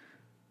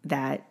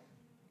that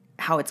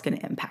how it's going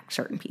to impact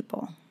certain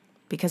people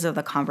because of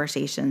the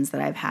conversations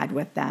that I've had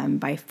with them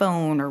by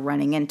phone or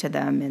running into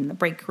them in the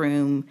break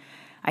room.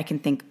 I can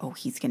think, oh,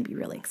 he's going to be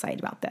really excited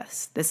about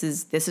this. This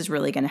is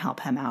really going to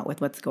help him out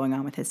with what's going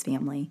on with his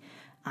family.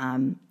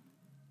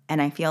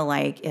 And I feel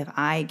like if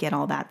I get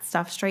all that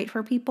stuff straight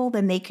for people,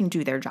 then they can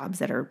do their jobs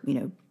that are,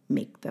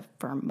 make the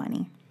firm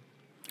money.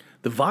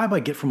 The vibe I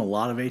get from a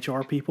lot of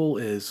HR people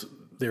is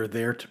they're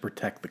there to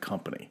protect the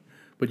company.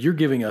 But you're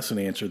giving us an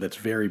answer that's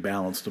very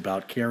balanced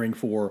about caring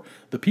for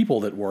the people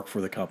that work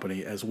for the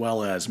company as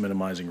well as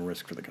minimizing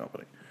risk for the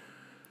company.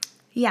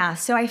 Yeah,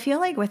 so I feel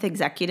like with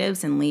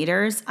executives and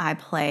leaders, I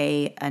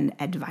play an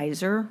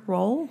advisor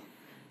role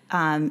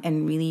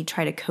and really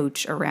try to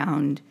coach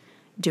around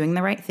doing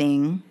the right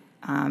thing,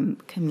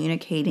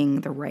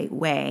 communicating the right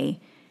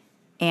way,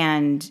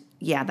 and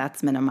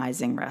that's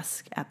minimizing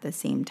risk at the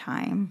same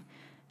time.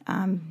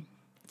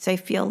 So I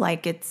feel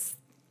like it's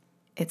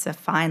a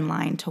fine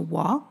line to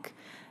walk.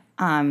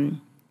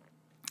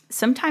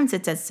 Sometimes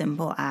it's as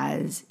simple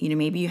as,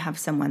 maybe you have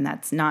someone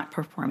that's not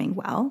performing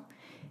well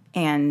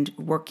and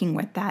working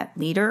with that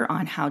leader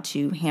on how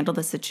to handle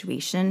the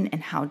situation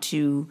and how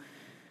to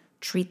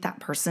treat that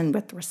person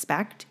with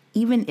respect,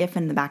 even if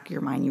in the back of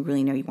your mind you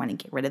really know you want to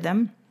get rid of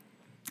them.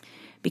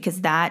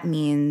 Because that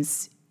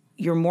means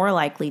you're more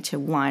likely to,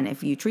 one,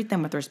 if you treat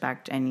them with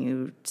respect and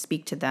you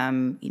speak to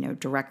them,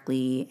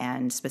 directly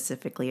and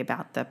specifically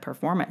about the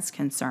performance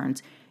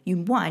concerns, you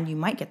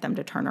might get them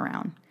to turn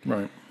around.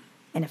 Right.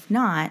 And if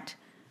not,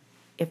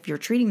 if you're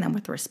treating them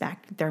with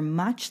respect, they're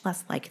much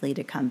less likely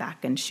to come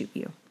back and shoot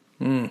you.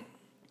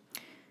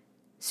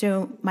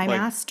 So my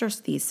master's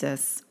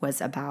thesis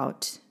was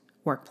about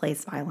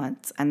workplace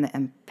violence and the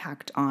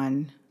impact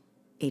on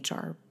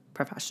HR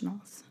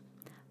professionals.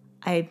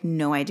 I have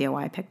no idea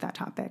why I picked that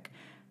topic,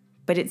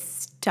 but it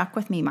stuck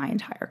with me my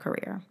entire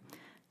career.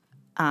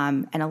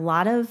 And a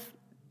lot of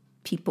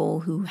people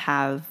who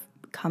have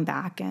come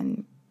back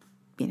and,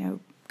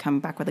 come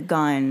back with a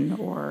gun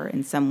or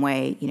in some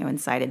way,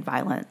 incited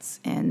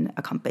violence in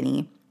a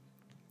company,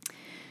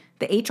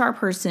 the HR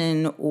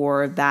person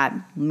or that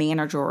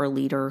manager or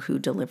leader who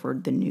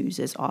delivered the news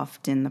is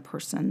often the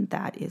person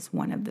that is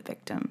one of the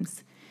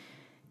victims.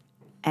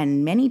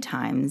 And many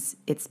times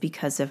it's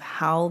because of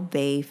how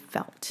they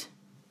felt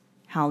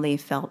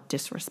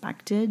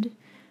disrespected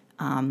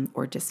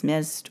or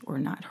dismissed or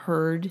not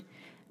heard.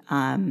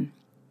 And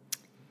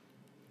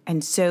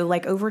so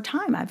over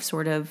time, I've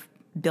sort of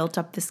built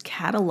up this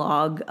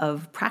catalog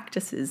of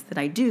practices that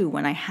I do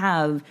when I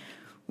have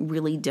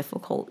really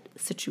difficult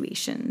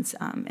situations.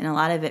 And a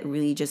lot of it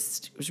really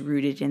just was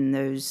rooted in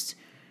those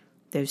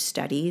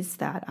studies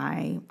that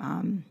I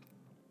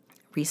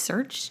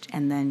researched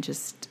and then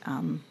just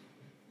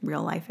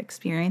real life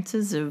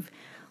experiences of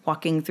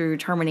walking through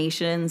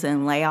terminations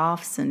and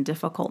layoffs and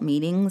difficult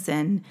meetings.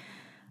 And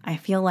I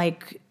feel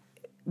like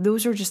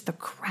those are just the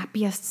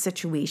crappiest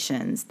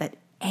situations that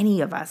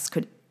any of us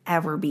could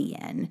ever be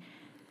in.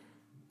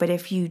 But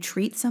if you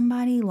treat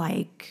somebody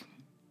like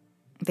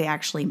they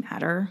actually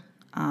matter,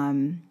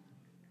 and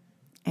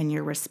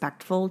you're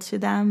respectful to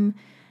them,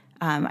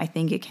 I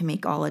think it can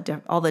make all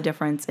the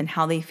difference in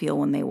how they feel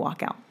when they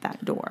walk out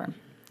that door.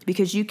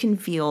 Because you can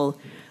feel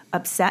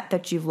upset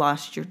that you've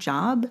lost your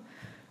job,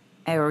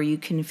 or you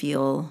can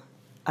feel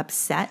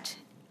upset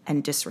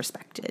and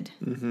disrespected.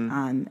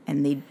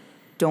 And they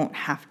don't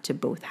have to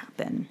both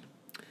happen.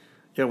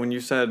 Yeah, when you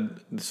said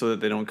so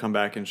that they don't come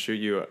back and shoot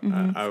you,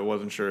 I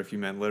wasn't sure if you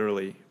meant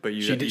literally, but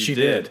you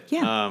did.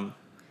 Yeah.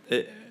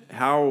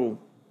 How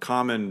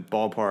common,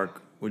 ballpark,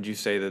 would you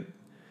say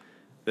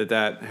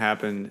that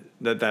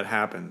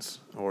happens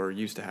or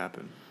used to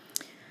happen?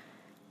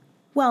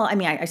 Well, I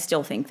mean, I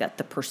still think that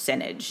the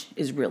percentage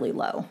is really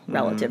low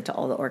relative to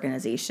all the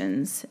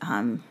organizations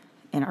in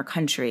our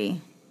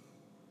country.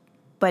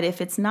 But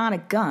if it's not a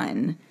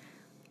gun,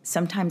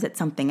 sometimes it's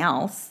something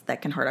else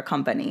that can hurt a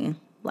company,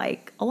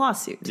 like a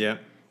lawsuit. Yeah.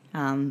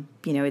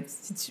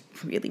 It's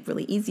really,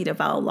 really easy to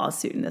file a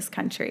lawsuit in this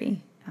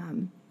country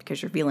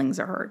because your feelings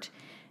are hurt.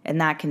 And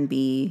that can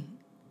be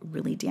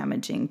really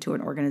damaging to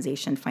an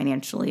organization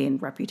financially and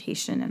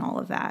reputation and all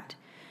of that.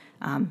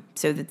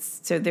 So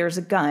there's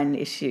a gun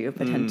issue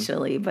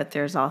potentially, but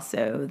there's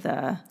also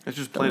the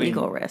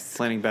legal risk.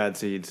 Planting bad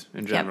seeds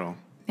in general.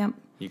 Yep.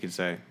 You could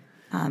say.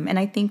 And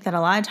I think that a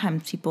lot of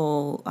times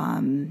people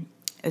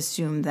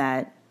assume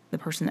that the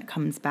person that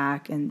comes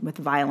back and with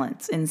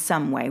violence in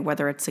some way,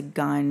 whether it's a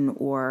gun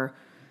or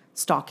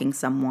stalking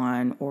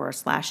someone or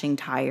slashing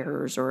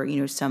tires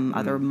or some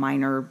other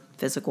minor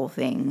physical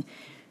thing,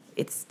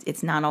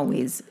 it's not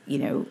always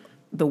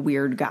the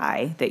weird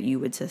guy that you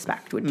would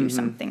suspect would do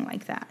something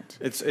like that.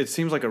 It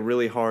seems like a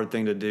really hard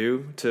thing to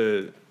do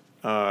to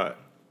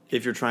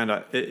if you're trying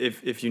to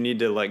if you need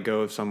to let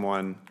go of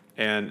someone,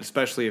 and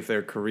especially if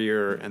their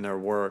career and their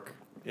work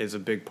is a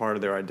big part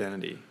of their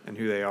identity and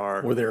who they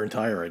are. Or their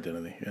entire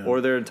identity. Yeah.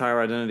 Or their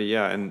entire identity,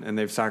 yeah. And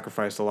they've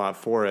sacrificed a lot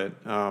for it.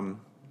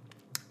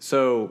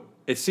 So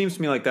it seems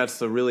to me like that's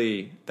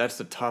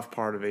the tough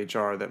part of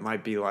HR that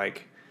might be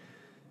like,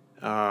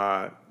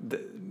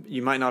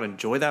 you might not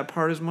enjoy that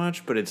part as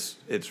much, but it's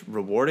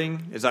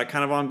rewarding. Is that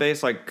kind of on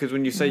base? Like, because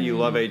when you say you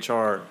love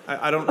HR,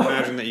 I don't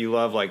imagine that you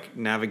love like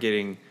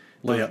navigating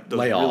those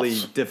really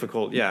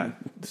difficult,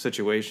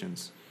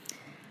 situations.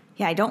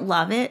 Yeah, I don't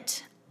love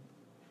it,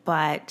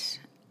 but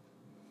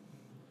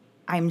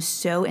I'm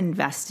so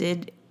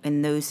invested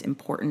in those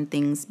important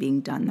things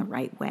being done the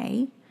right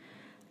way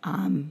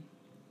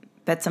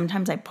that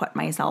sometimes I put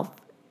myself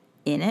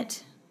in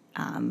it.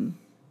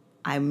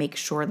 I make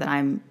sure that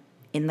I'm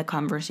in the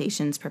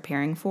conversations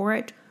preparing for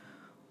it,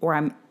 or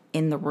I'm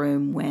in the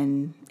room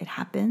when it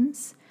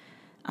happens.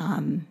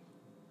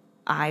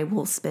 I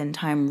will spend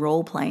time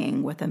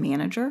role-playing with a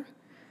manager,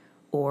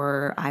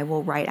 or I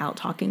will write out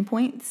talking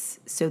points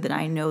so that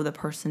I know the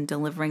person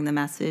delivering the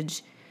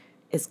message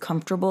is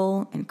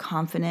comfortable and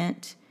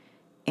confident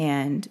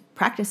and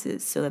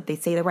practices so that they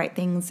say the right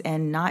things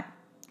and not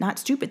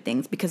stupid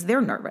things because they're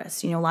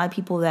nervous. A lot of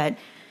people that,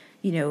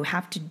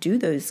 have to do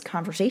those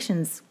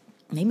conversations,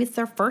 maybe it's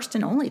their first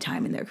and only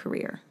time in their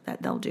career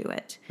that they'll do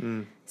it.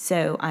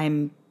 So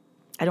I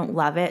don't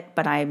love it,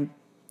 but I'm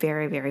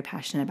very, very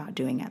passionate about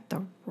doing it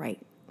the right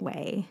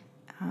way.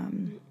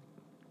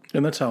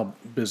 And that's how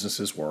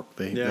businesses work.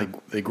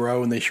 They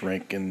grow and they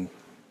shrink, and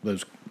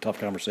those tough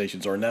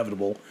conversations are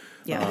inevitable,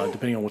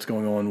 depending on what's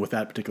going on with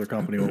that particular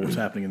company or what's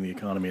happening in the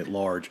economy at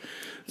large.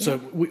 So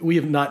we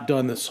have not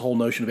done this whole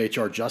notion of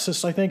HR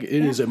justice, I think. It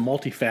is a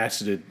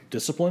multifaceted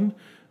discipline.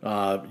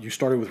 You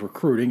started with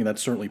recruiting, and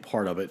that's certainly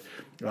part of it.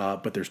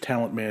 But there's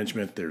talent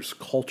management, there's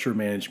culture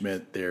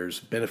management, there's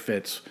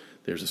benefits,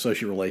 there's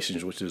associate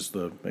relations, which is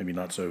the maybe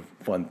not so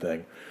fun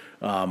thing.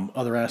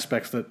 Other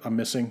aspects that I'm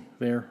missing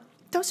there?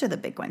 Those are the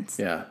big ones.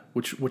 Yeah.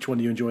 Which one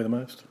do you enjoy the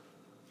most?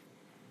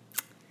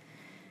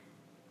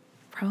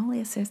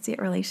 Probably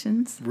associate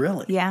relations.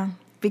 Really? Yeah,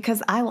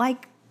 because I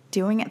like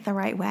doing it the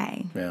right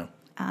way. Yeah.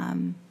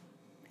 And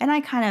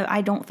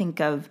I don't think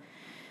of,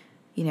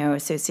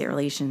 associate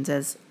relations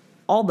as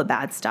all the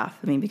bad stuff.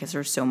 I mean, because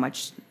there's so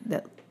much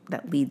that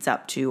leads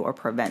up to or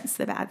prevents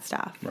the bad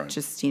stuff. Right.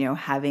 Just,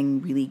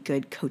 having really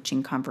good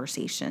coaching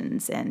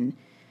conversations and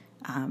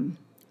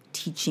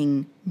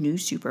teaching new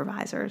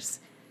supervisors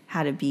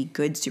how to be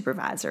good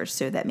supervisors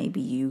so that maybe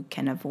you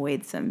can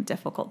avoid some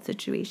difficult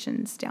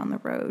situations down the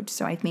road.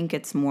 So I think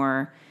it's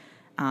more,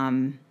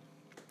 I'm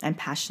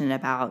passionate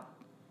about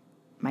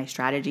my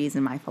strategies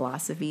and my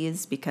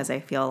philosophies because I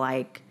feel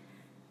like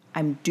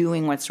I'm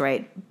doing what's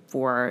right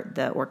for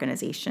the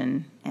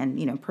organization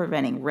and,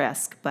 preventing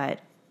risk,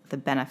 but the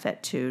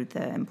benefit to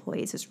the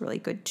employees is really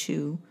good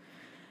too.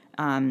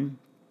 I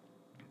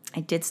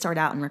did start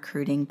out in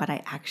recruiting, but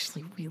I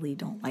actually really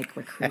don't like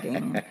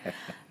recruiting.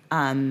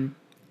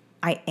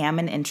 I am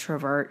an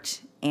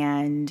introvert,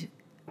 and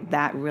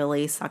that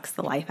really sucks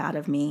the life out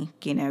of me,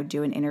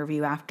 doing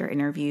interview after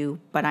interview.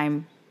 But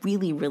I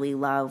really, really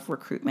love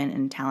recruitment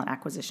and talent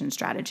acquisition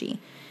strategy.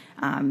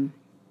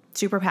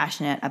 super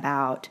passionate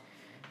about,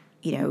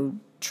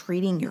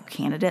 treating your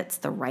candidates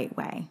the right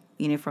way.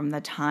 From the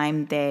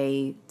time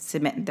they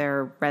submit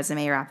their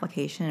resume or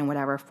application in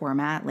whatever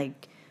format,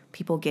 like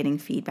people getting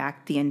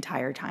feedback the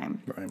entire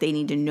time. Right. They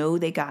need to know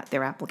they got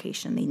their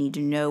application. They need to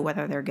know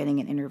whether they're getting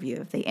an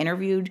interview. If they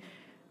interviewed,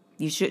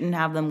 you shouldn't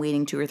have them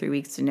waiting 2 or 3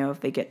 weeks to know if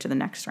they get to the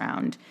next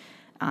round.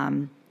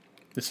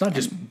 It's not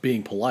just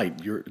being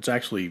polite. It's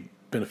actually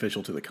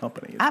beneficial to the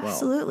company as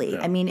Absolutely. well.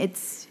 Yeah. I mean,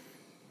 it's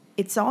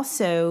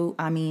also,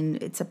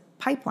 it's a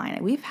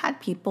pipeline. We've had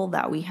people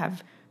that we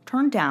have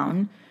turned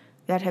down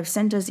that have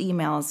sent us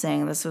emails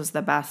saying this was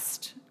the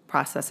best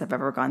process I've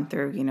ever gone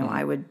through.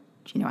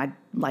 I'd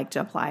like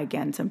to apply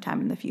again sometime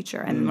in the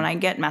future. And when I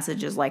get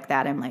messages like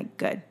that, I'm like,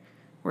 good,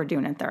 we're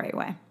doing it the right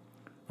way.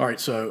 All right,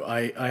 so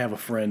I have a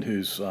friend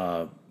who's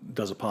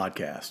does a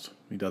podcast.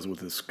 He does it with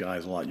this guy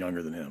who's a lot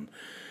younger than him.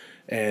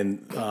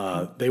 And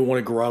they want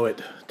to grow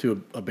it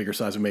to a bigger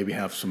size and maybe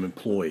have some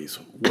employees.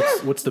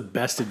 What's the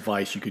best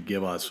advice you could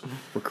give us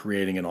for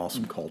creating an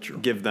awesome culture?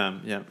 Give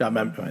them,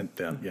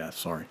 yeah.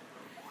 Sorry.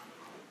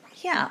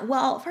 Yeah,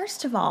 well,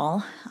 first of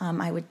all,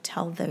 I would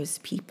tell those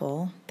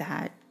people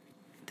that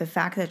the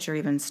fact that you're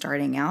even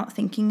starting out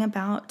thinking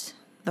about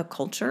the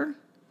culture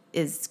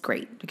is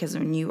great, because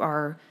when you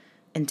are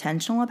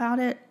intentional about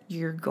it,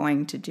 you're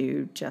going to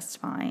do just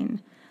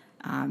fine.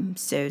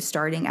 So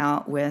starting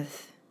out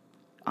with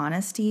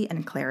honesty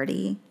and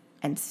clarity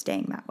and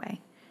staying that way.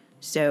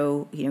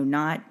 So,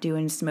 not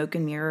doing smoke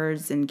and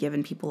mirrors and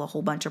giving people a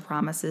whole bunch of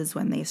promises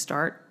when they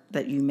start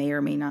that you may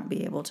or may not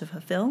be able to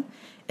fulfill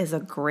is a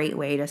great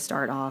way to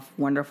start off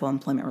wonderful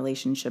employment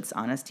relationships,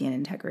 honesty and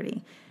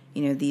integrity.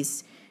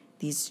 These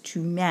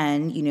 2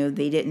 men,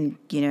 they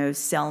didn't,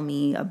 sell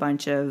me a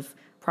bunch of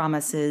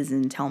promises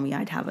and tell me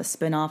I'd have a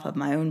spinoff of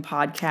my own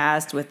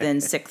podcast within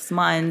 6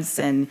 months.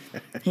 And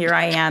here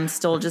I am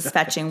still just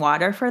fetching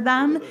water for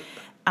them.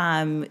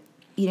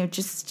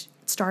 Just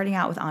starting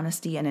out with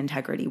honesty and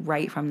integrity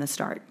right from the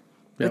start.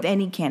 Yep. With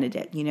any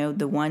candidate,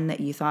 the one that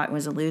you thought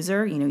was a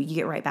loser, you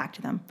get right back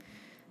to them.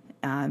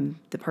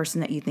 The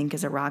person that you think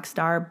is a rock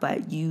star,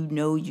 but you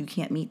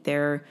can't meet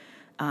their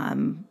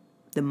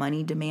the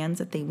money demands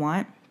that they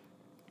want.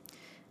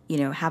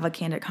 Have a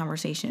candid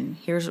conversation.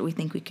 Here's what we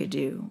think we could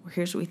do.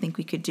 Here's what we think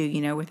we could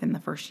do, within the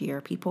first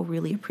year. People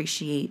really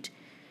appreciate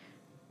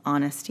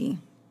honesty.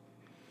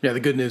 Yeah,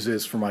 the good news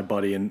is for my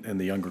buddy and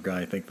the younger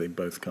guy, I think they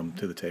both come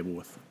to the table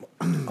with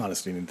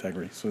honesty and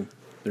integrity. So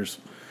there's...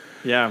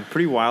 Yeah,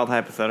 pretty wild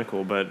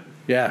hypothetical, but...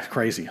 Yeah,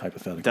 crazy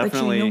hypothetical.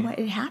 Definitely. But you know what?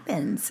 It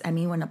happens.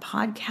 When a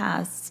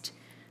podcast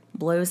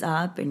blows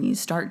up and you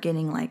start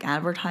getting like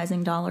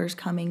advertising dollars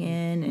coming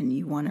in and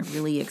you want to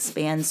really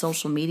expand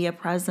social media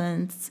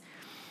presence...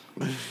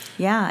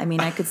 Yeah,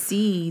 I could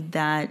see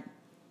that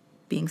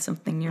being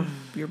something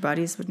your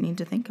buddies would need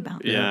to think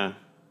about. Yeah.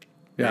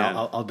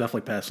 I'll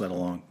definitely pass that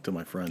along to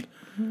my friend.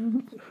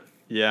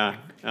 Yeah,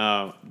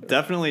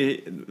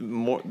 definitely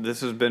more.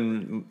 This has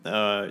been,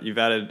 you've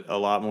added a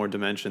lot more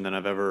dimension than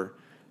I've ever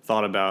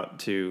thought about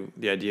to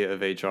the idea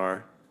of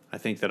HR. I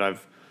think that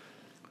I've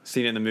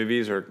seen it in the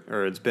movies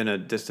or it's been a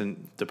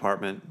distant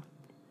department.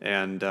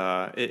 And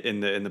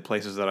in the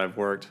places that I've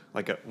worked,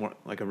 like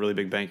a really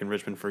big bank in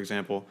Richmond, for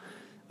example.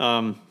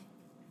 What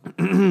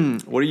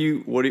do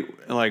you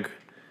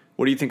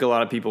think a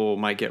lot of people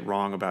might get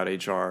wrong about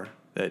HR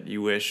that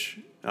you wish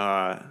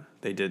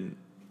they didn't?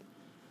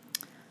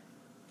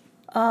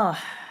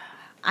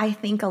 I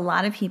think a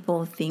lot of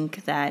people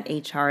think that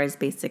HR is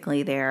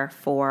basically there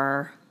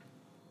for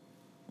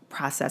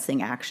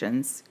processing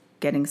actions,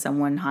 getting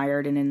someone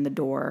hired and in the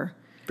door.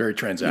 Very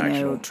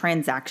transactional.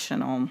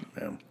 Transactional.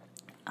 Yeah.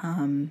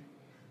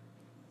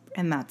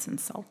 And that's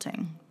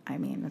insulting.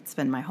 It's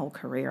been my whole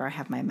career. I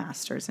have my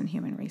master's in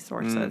human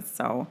resources,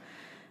 so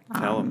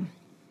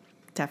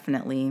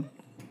definitely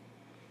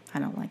I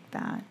don't like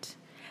that.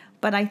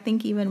 But I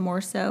think even more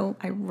so,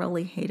 I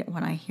really hate it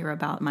when I hear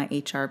about my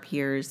HR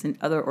peers and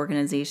other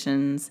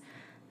organizations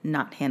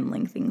not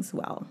handling things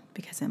well,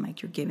 because I'm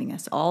like, you're giving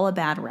us all a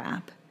bad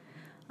rap.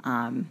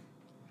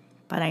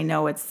 But I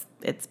know it's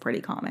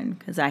pretty common,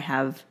 because I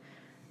have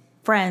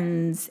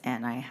friends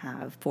and I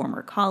have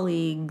former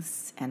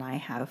colleagues and I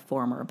have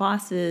former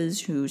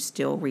bosses who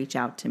still reach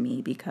out to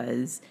me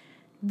because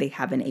they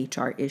have an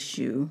HR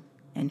issue,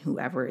 and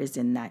whoever is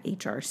in that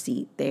HR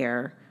seat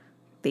there,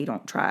 they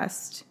don't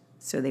trust.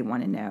 So they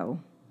want to know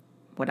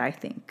what I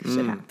think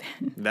should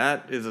happen.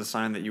 That is a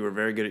sign that you were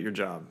very good at your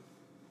job.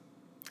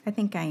 I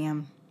think I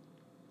am.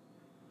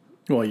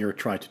 Well, you're a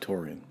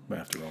tritutorian,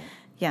 after all.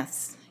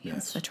 Yes, a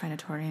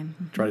tritutorian.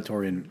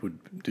 Tritutorian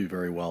would do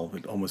very well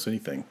with almost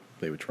anything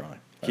they would try.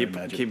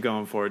 Keep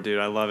going for it, dude.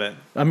 I love it.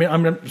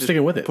 I'm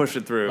sticking with it. Push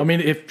it through.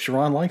 If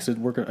Sharon likes it,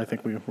 I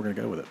think we're going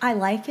to go with it. I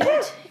like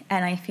it,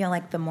 and I feel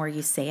like the more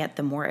you say it,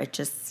 the more it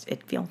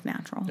feels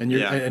natural. And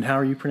and how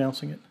are you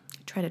pronouncing it?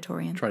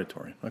 Tritutorian.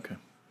 Tritutorian. Okay.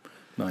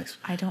 Nice.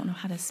 I don't know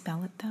how to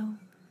spell it, though.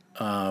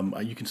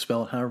 You can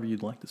spell it however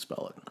you'd like to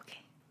spell it. Okay.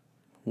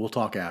 We'll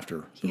talk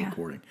after the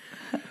recording.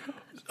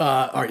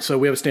 All right, so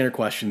we have a standard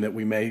question that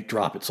we may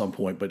drop at some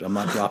point, but I'm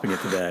not dropping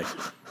it today.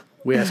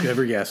 We ask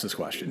every guest this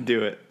question.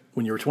 Do it.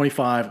 When you were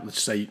 25,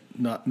 let's say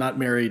not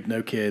married,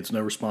 no kids,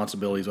 no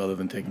responsibilities other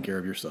than taking care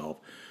of yourself,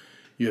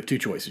 you have two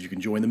choices. You can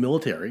join the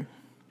military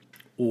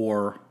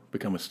or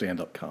become a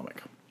stand-up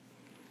comic.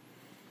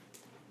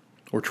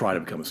 Or try to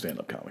become a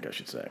stand-up comic, I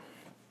should say.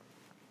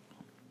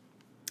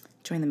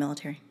 Join the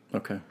military.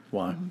 Okay.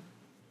 Why?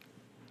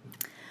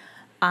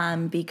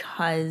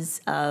 Because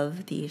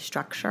of the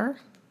structure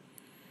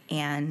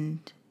and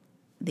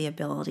the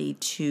ability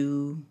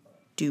to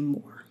do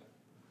more.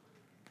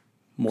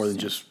 More than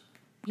just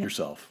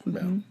yourself.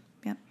 Mm-hmm.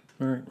 Yeah. Yep.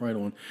 All right, right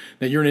on.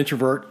 Now, you're an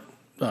introvert.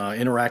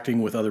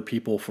 Interacting with other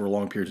people for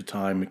long periods of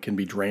time, it can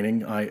be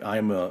draining.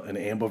 I'm an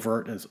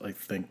ambivert, as I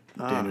think,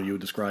 Daniel, you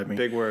would describe me.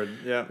 Big word,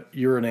 yeah.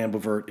 You're an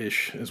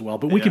ambivert-ish as well,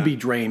 but we can be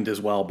drained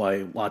as well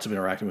by lots of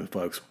interacting with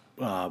folks.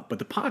 But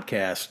the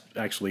podcast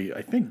actually,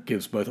 I think,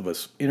 gives both of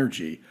us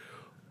energy.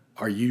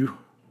 Are you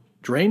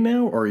drained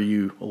now, or are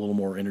you a little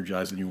more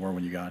energized than you were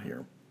when you got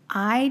here?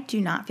 I do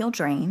not feel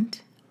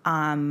drained.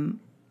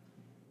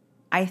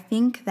 I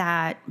think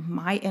that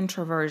my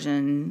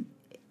introversion,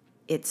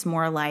 it's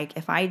more like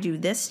if I do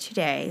this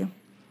today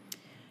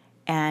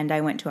and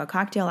I went to a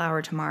cocktail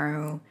hour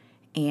tomorrow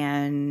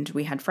and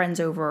we had friends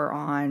over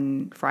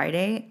on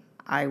Friday,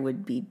 I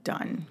would be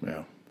done.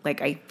 Yeah.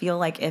 Like, I feel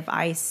like if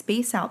I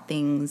space out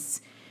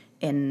things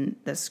in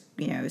this,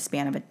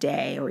 span of a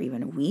day or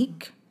even a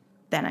week,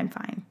 then I'm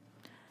fine.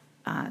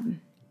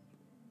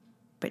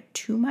 But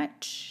too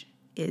much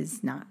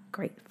is not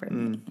great for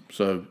me.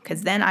 So,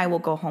 Because then I will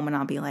go home and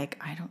I'll be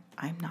like,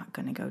 I'm not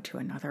going to go to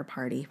another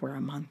party for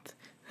a month.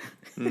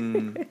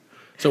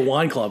 so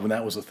wine club, when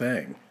that was a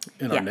thing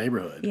in our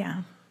neighborhood.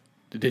 Yeah.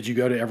 Did you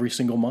go to every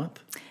single month?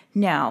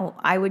 No,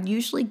 I would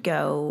usually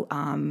go,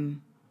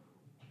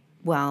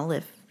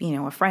 if,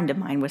 a friend of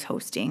mine was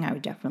hosting, I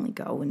would definitely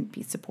go and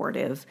be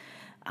supportive.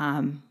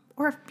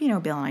 Or if, Bill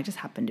and I just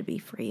happened to be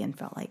free and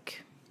felt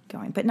like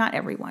going, but not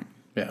everyone.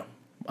 Yeah.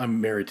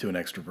 I'm married to an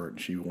extrovert, and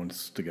she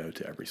wants to go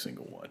to every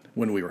single one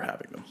when we were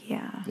having them.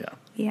 Yeah. Yeah.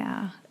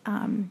 Yeah.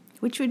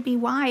 Which would be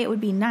why it would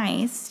be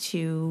nice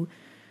to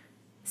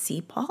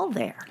see Paul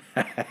there.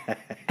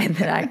 And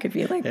then I could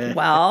be like,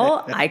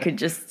 well, I could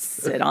just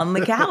sit on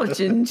the couch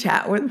and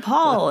chat with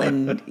Paul.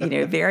 And,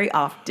 very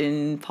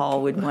often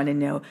Paul would want to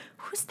know,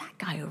 who's that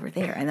guy over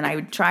there? And then I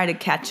would try to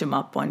catch him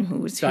up on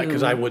who's who.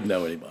 Because I wouldn't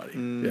know anybody.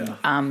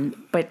 Yeah.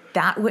 But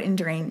that wouldn't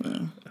drain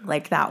me.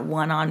 Like that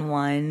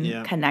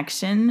one-on-one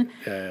connection.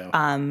 Yeah.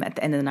 At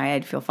the end of the night,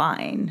 I'd feel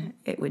fine.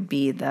 It would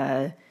be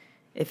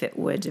if it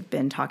would have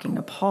been talking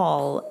to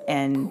Paul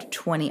and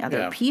 20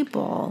 other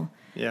people.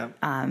 Yeah.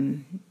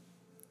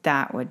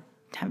 That would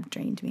have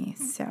drained me.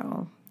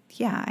 So,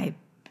 I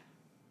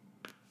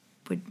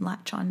would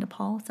latch on to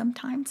Paul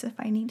sometimes if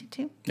I needed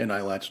to. And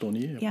I latched on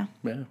you. Yeah.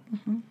 Yeah.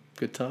 Mm-hmm.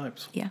 Good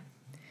times. Yeah.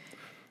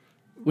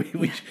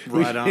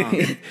 Right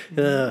on.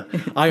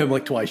 I am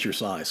like twice your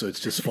size, so it's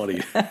just funny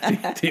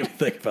to even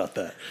think about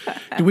that.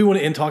 Do we want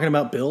to end talking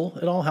about Bill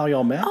at all? How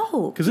y'all met?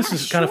 Oh, because this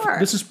is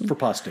this is for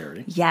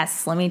posterity.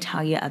 Yes, let me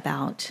tell you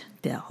about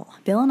Bill.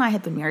 Bill and I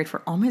have been married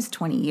for almost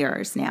 20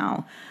 years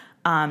now.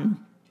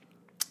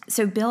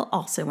 So Bill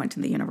also went to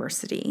the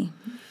university,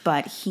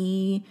 but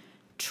he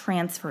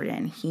transferred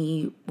in.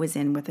 He was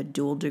in with a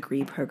dual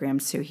degree program,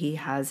 so he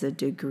has a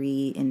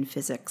degree in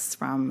physics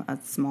from a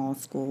small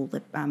school,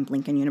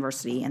 Lincoln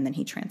University, and then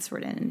he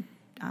transferred in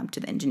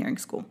to the engineering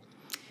school.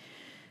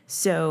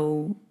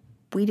 So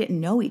we didn't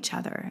know each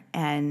other,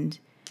 and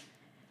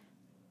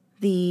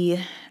the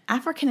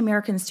African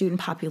American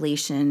student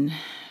population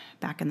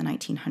back in the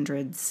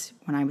 1900s,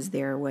 when I was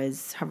there,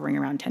 was hovering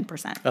around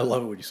 10%. I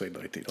love it when you say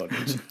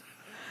 1900s.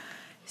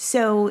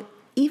 So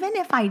even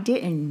if I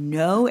didn't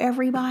know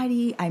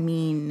everybody, I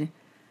mean,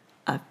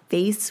 a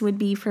face would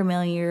be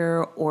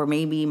familiar, or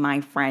maybe my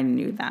friend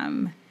knew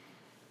them.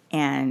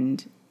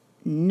 And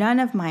none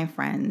of my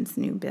friends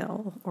knew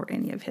Bill or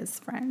any of his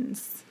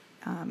friends.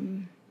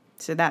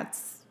 So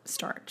that's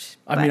start.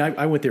 I mean,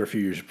 I went there a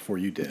few years before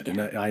you did,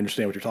 and I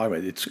understand what you're talking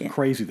about. It's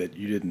crazy that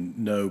you didn't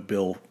know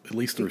Bill, at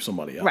least through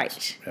somebody else.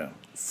 Right. Yeah.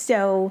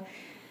 So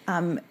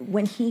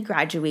when he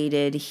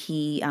graduated,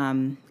 he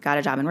got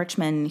a job in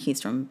Richmond.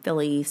 He's from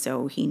Philly,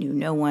 so he knew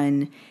no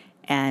one.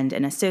 And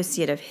an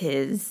associate of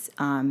his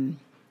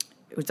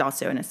was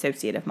also an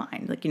associate of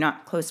mine. Like, you're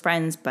not close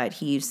friends, but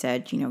he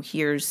said,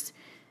 here's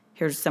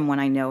someone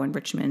I know in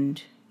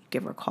Richmond.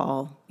 Give her a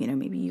call.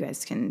 Maybe you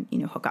guys can,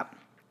 hook up.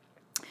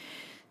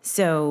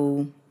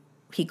 So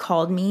he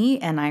called me,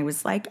 and I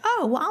was like,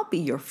 oh, well, I'll be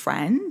your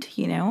friend,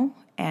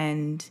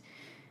 And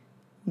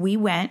we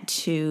met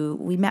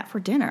for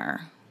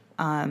dinner.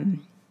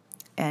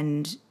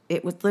 And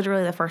it was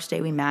literally the first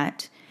day we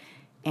met.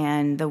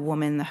 And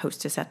the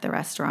hostess at the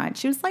restaurant,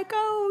 she was like,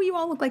 oh, you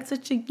all look like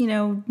such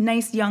a,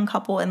 nice young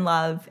couple in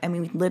love. I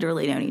mean, we've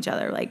literally known each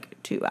other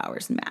like 2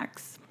 hours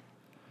max.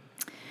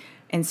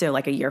 And so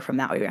like a year from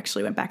that, we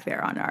actually went back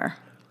there on our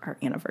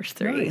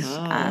anniversary.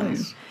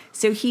 Nice.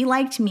 So he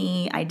liked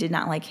me. I did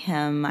not like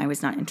him. I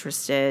was not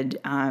interested.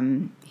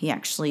 He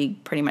actually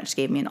pretty much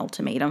gave me an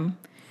ultimatum.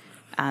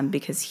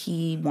 because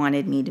he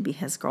wanted me to be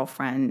his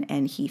girlfriend,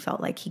 and he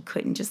felt like he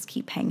couldn't just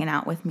keep hanging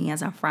out with me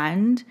as a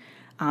friend.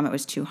 It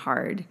was too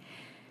hard.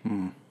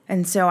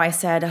 And so I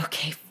said,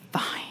 okay,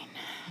 fine.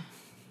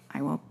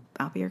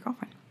 I'll be your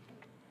girlfriend.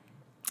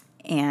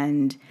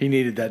 And he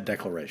needed that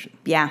declaration.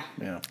 Yeah.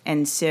 Yeah.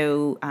 And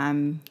so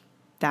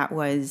that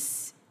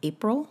was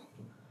April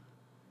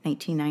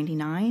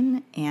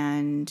 1999,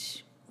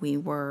 and we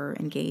were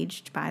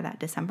engaged by that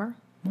December.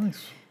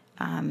 Nice.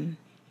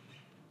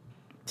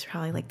 It's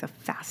probably like the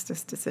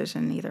fastest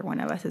decision either one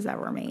of us has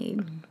ever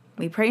made.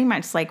 We pretty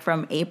much, like,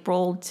 from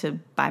April to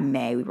by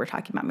May, we were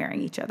talking about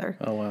marrying each other.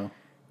 Oh, wow.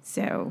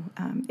 So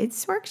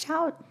it's worked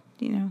out,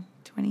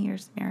 20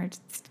 years of marriage.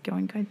 It's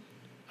going good.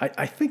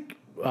 I think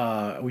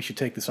we should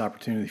take this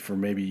opportunity for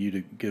maybe you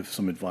to give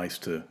some advice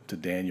to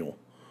Daniel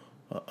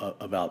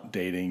about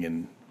dating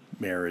and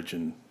marriage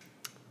and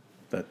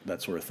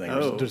that sort of thing.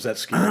 Oh. Does that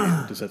scare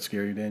you? Does that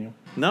scare you, Daniel?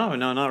 No,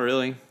 not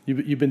really.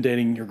 You've been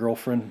dating your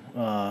girlfriend.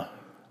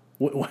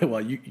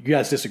 Well, you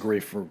guys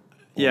disagree for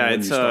Yeah, when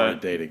it's you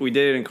started dating. we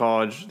dated in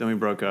college, then we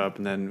broke up,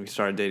 and then we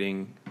started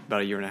dating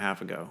about a year and a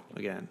half ago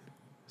again.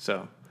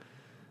 So,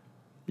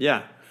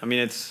 yeah, I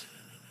mean,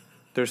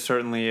 there's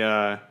certainly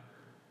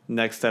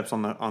next steps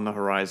on the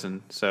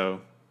horizon.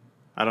 So,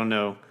 I don't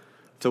know.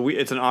 So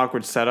it's an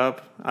awkward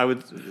setup,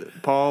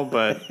 Paul,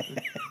 but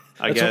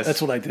I guess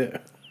that's what I do.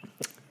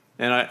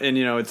 And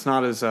it's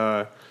not as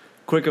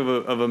quick of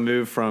a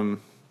move from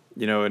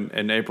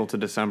in April to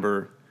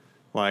December,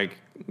 like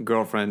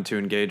girlfriend to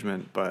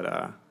engagement.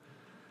 But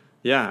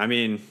yeah, I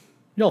mean,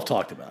 Y'all have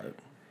talked about it.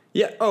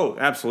 yeah. Oh,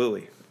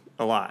 absolutely,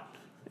 a lot.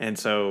 And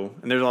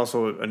there's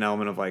also an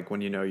element of like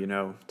when you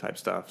know type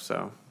stuff.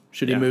 So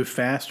Should he move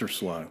fast or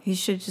slow? You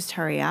should just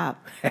hurry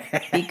up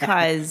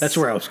because That's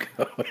where I was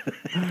going.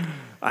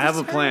 I have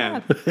a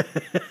plan.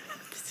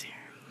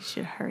 You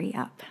should hurry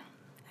up.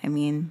 I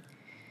mean,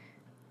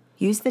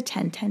 use the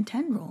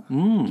 10-10-10 rule.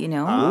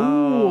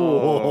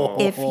 Oh.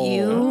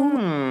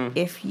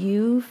 If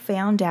you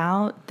found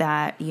out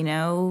that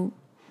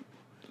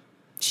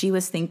she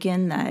was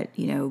thinking that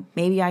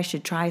maybe I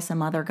should try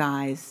some other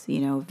guys,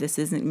 if this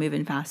isn't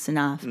moving fast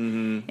enough,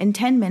 in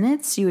 10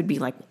 minutes you would be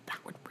like, well, that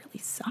would really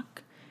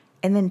suck.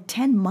 And then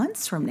 10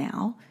 months from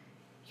now,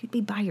 you'd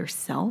be by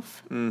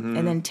yourself.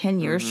 And then 10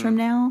 years from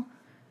now,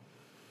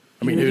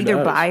 I mean, you're who either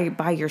knows?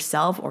 by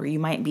yourself, or you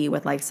might be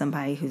with like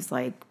somebody who's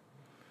like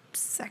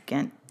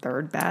second,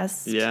 third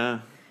best. Yeah.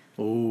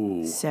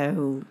 Ooh.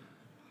 So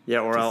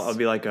Yeah, or I'll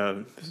be like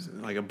a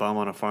bum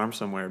on a farm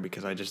somewhere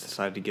because I just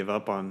decided to give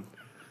up on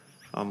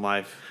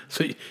life.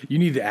 So you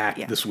need to act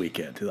Yeah. this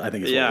weekend, I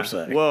think is what Yeah. we're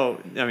saying. Well,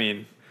 I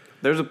mean,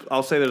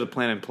 I'll say there's a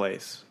plan in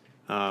place.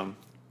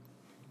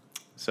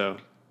 So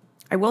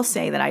I will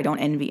say that I don't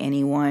envy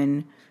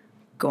anyone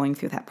going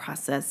through that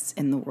process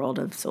in the world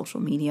of social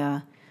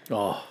media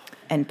oh,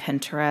 and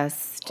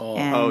Pinterest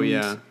and oh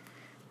yeah.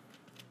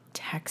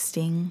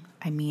 texting.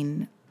 I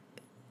mean,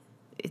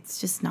 it's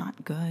just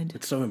not good.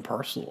 it's so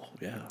impersonal.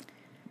 Yeah.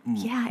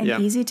 Yeah, and Yeah.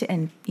 easy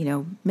to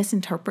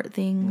misinterpret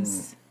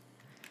things.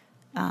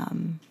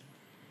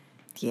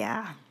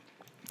 Yeah.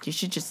 You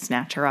should just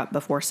snatch her up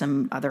before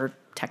some other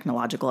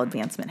technological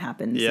advancement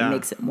happens Yeah. and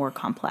makes it more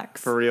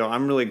complex. For real.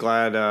 I'm really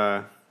glad.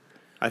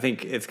 I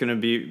think it's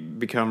going to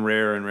become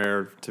rarer and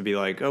rarer to be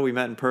like, oh, we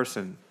met in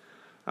person.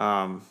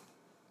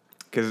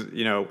 Because,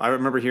 I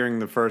remember hearing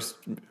the first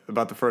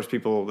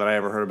people that I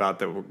ever heard about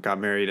that got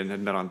married and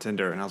had met on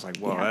Tinder. And I was like,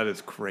 whoa, Yeah. that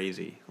is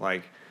crazy.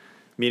 Like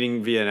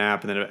meeting via an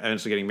app and then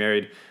eventually getting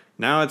married.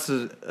 Now it's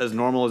as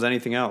normal as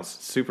anything else.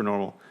 It's super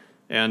normal.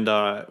 And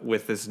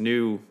with this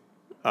new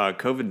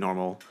COVID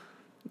normal,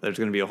 there's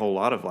going to be a whole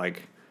lot of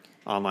like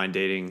online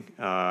dating.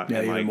 Yeah, and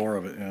even like, more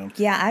of it. Yeah.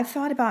 Yeah, I've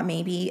thought about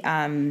maybe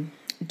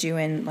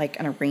doing like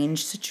an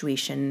arranged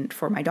situation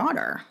for my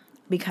daughter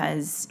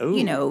because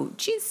Ooh.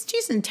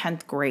 she's in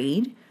 10th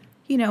grade.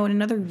 In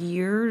another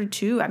year or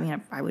two, I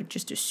mean, I would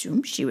just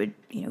assume she would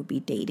be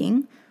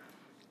dating.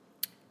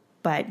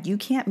 But you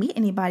can't meet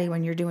anybody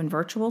when you're doing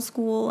virtual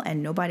school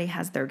and nobody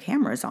has their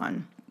cameras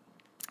on.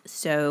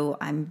 So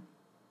I'm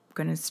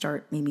gonna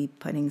start maybe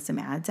putting some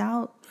ads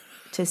out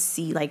to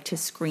see, like, to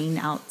screen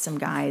out some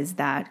guys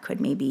that could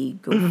maybe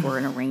go for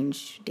an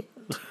arranged date.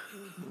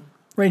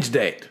 Arranged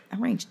date.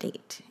 Arranged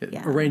date.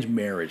 Yeah. Arranged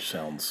marriage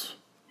sounds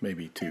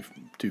maybe too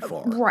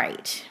far.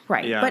 Right.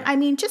 Yeah. But I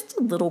mean, just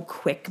a little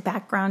quick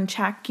background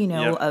check,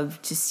 Yep. of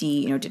to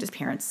see, did his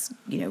parents,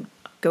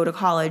 go to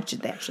college?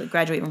 Did they actually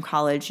graduate from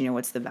college?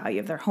 What's the value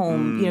of their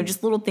home?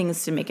 Just little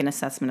things to make an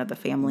assessment of the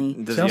family.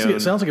 does Sounds he like, own-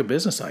 it sounds like a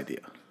business idea.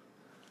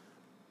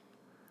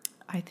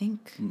 I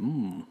think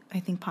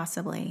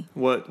possibly.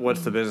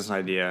 What's the business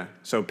idea?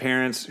 So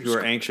parents who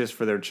are anxious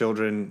for their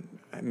children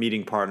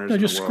meeting partners No,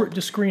 in just the world.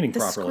 just screening The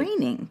properly.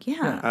 screening,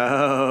 yeah.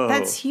 Oh,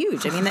 That's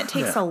huge. I mean, that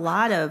takes Yeah. a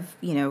lot of,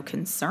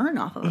 concern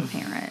off of a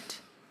parent.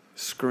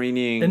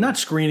 screening. And not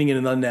screening in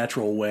an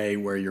unnatural way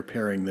where you're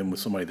pairing them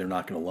with somebody they're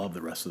not going to love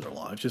the rest of their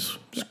lives.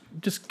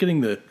 Just getting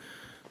the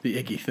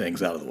icky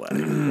things out of the way,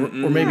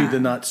 or maybe the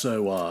not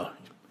so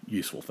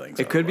useful things.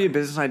 It could be a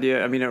business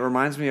idea. I mean, it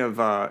reminds me of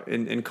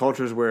in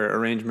cultures where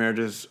arranged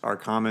marriages are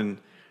common.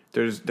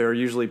 There are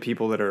usually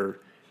people that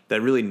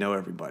really know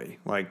everybody.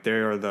 Like they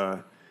are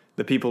the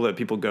people that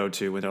people go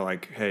to when they're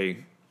like,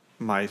 hey,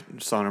 my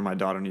son or my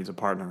daughter needs a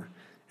partner.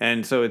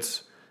 And so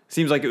it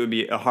seems like it would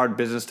be a hard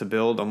business to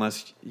build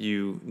unless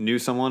you knew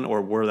someone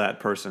or were that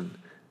person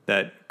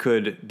that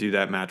could do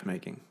that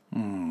matchmaking.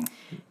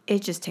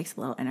 It just takes a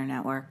little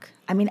internet work.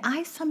 I mean,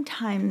 I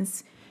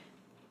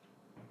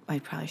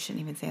probably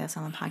shouldn't even say this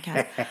on the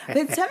podcast,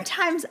 but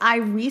sometimes I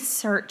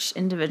research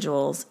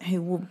individuals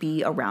who will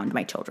be around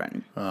my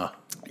children.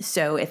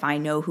 So if I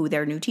know who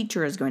their new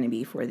teacher is going to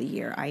be for the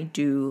year, I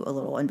do a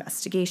little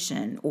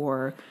investigation.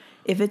 Or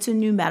if it's a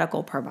new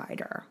medical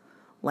provider,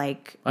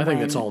 like I think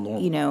that's all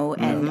normal.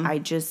 And I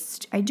do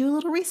a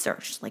little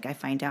research. Like I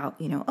find out,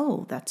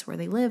 oh, that's where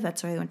they live.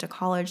 That's where they went to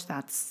college.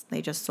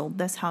 They just sold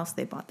this house.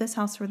 They bought this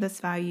house for this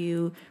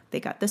value. They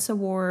got this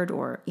award.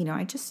 Or,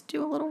 I just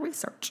do a little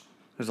research.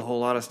 There's a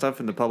whole lot of stuff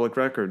in the public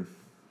record.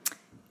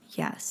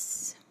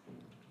 Yes.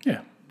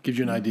 Yeah. Gives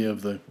you an idea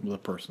of the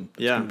person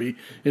that's Yeah. going to be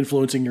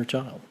influencing your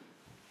child.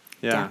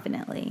 Yeah.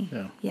 Definitely.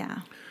 Yeah.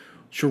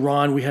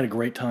 Sharon, we had a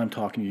great time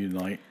talking to you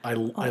tonight. I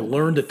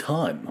learned a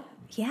ton.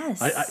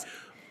 Yes.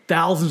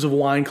 Thousands of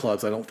wine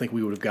clubs. I don't think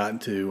we would have gotten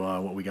to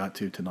what we got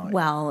to tonight.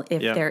 Well,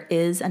 if there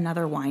is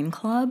another wine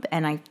club,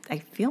 and I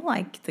feel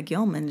like the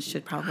Gilmans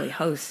should probably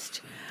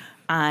host,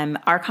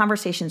 our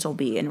conversations will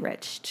be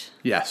enriched.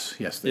 Yes.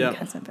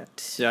 Because of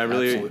it. Yeah, I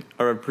really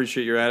Absolutely.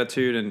 appreciate your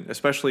attitude, and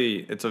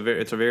especially it's a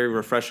very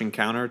refreshing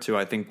counter to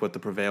I think what the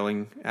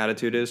prevailing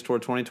attitude is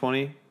toward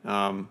 2020.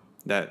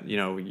 That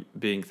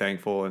being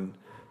thankful and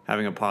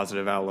having a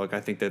positive outlook. I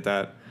think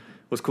that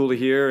was cool to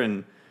hear,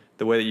 and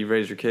the way that you've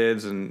raised your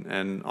kids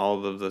and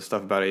all of the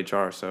stuff about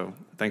HR. So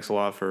thanks a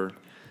lot for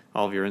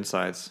all of your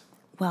insights.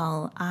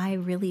 Well, I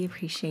really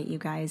appreciate you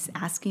guys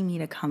asking me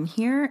to come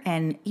here.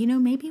 And,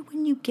 maybe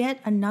when you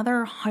get another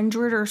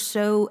 100 or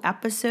so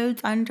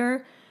episodes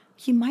under,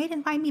 you might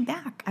invite me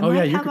back. I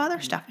might have other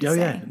stuff to say.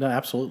 Yeah, no,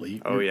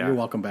 absolutely. You're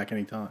welcome back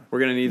anytime. We're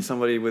gonna need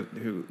somebody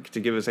who to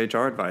give us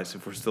HR advice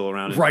if we're still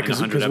around. Right,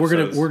 because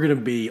we're gonna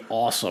be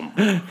awesome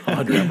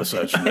 100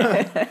 episodes from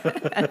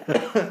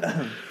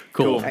now.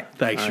 Cool.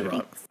 Thanks,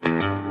 Sharon.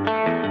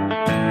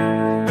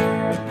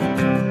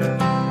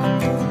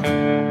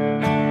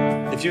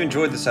 If you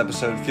enjoyed this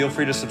episode, feel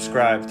free to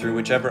subscribe through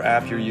whichever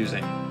app you're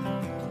using.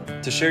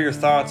 To share your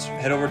thoughts,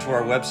 head over to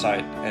our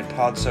website at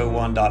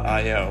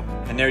podso1.io,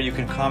 and there you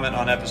can comment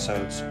on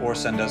episodes or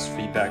send us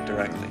feedback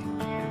directly.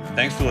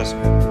 Thanks for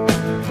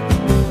listening.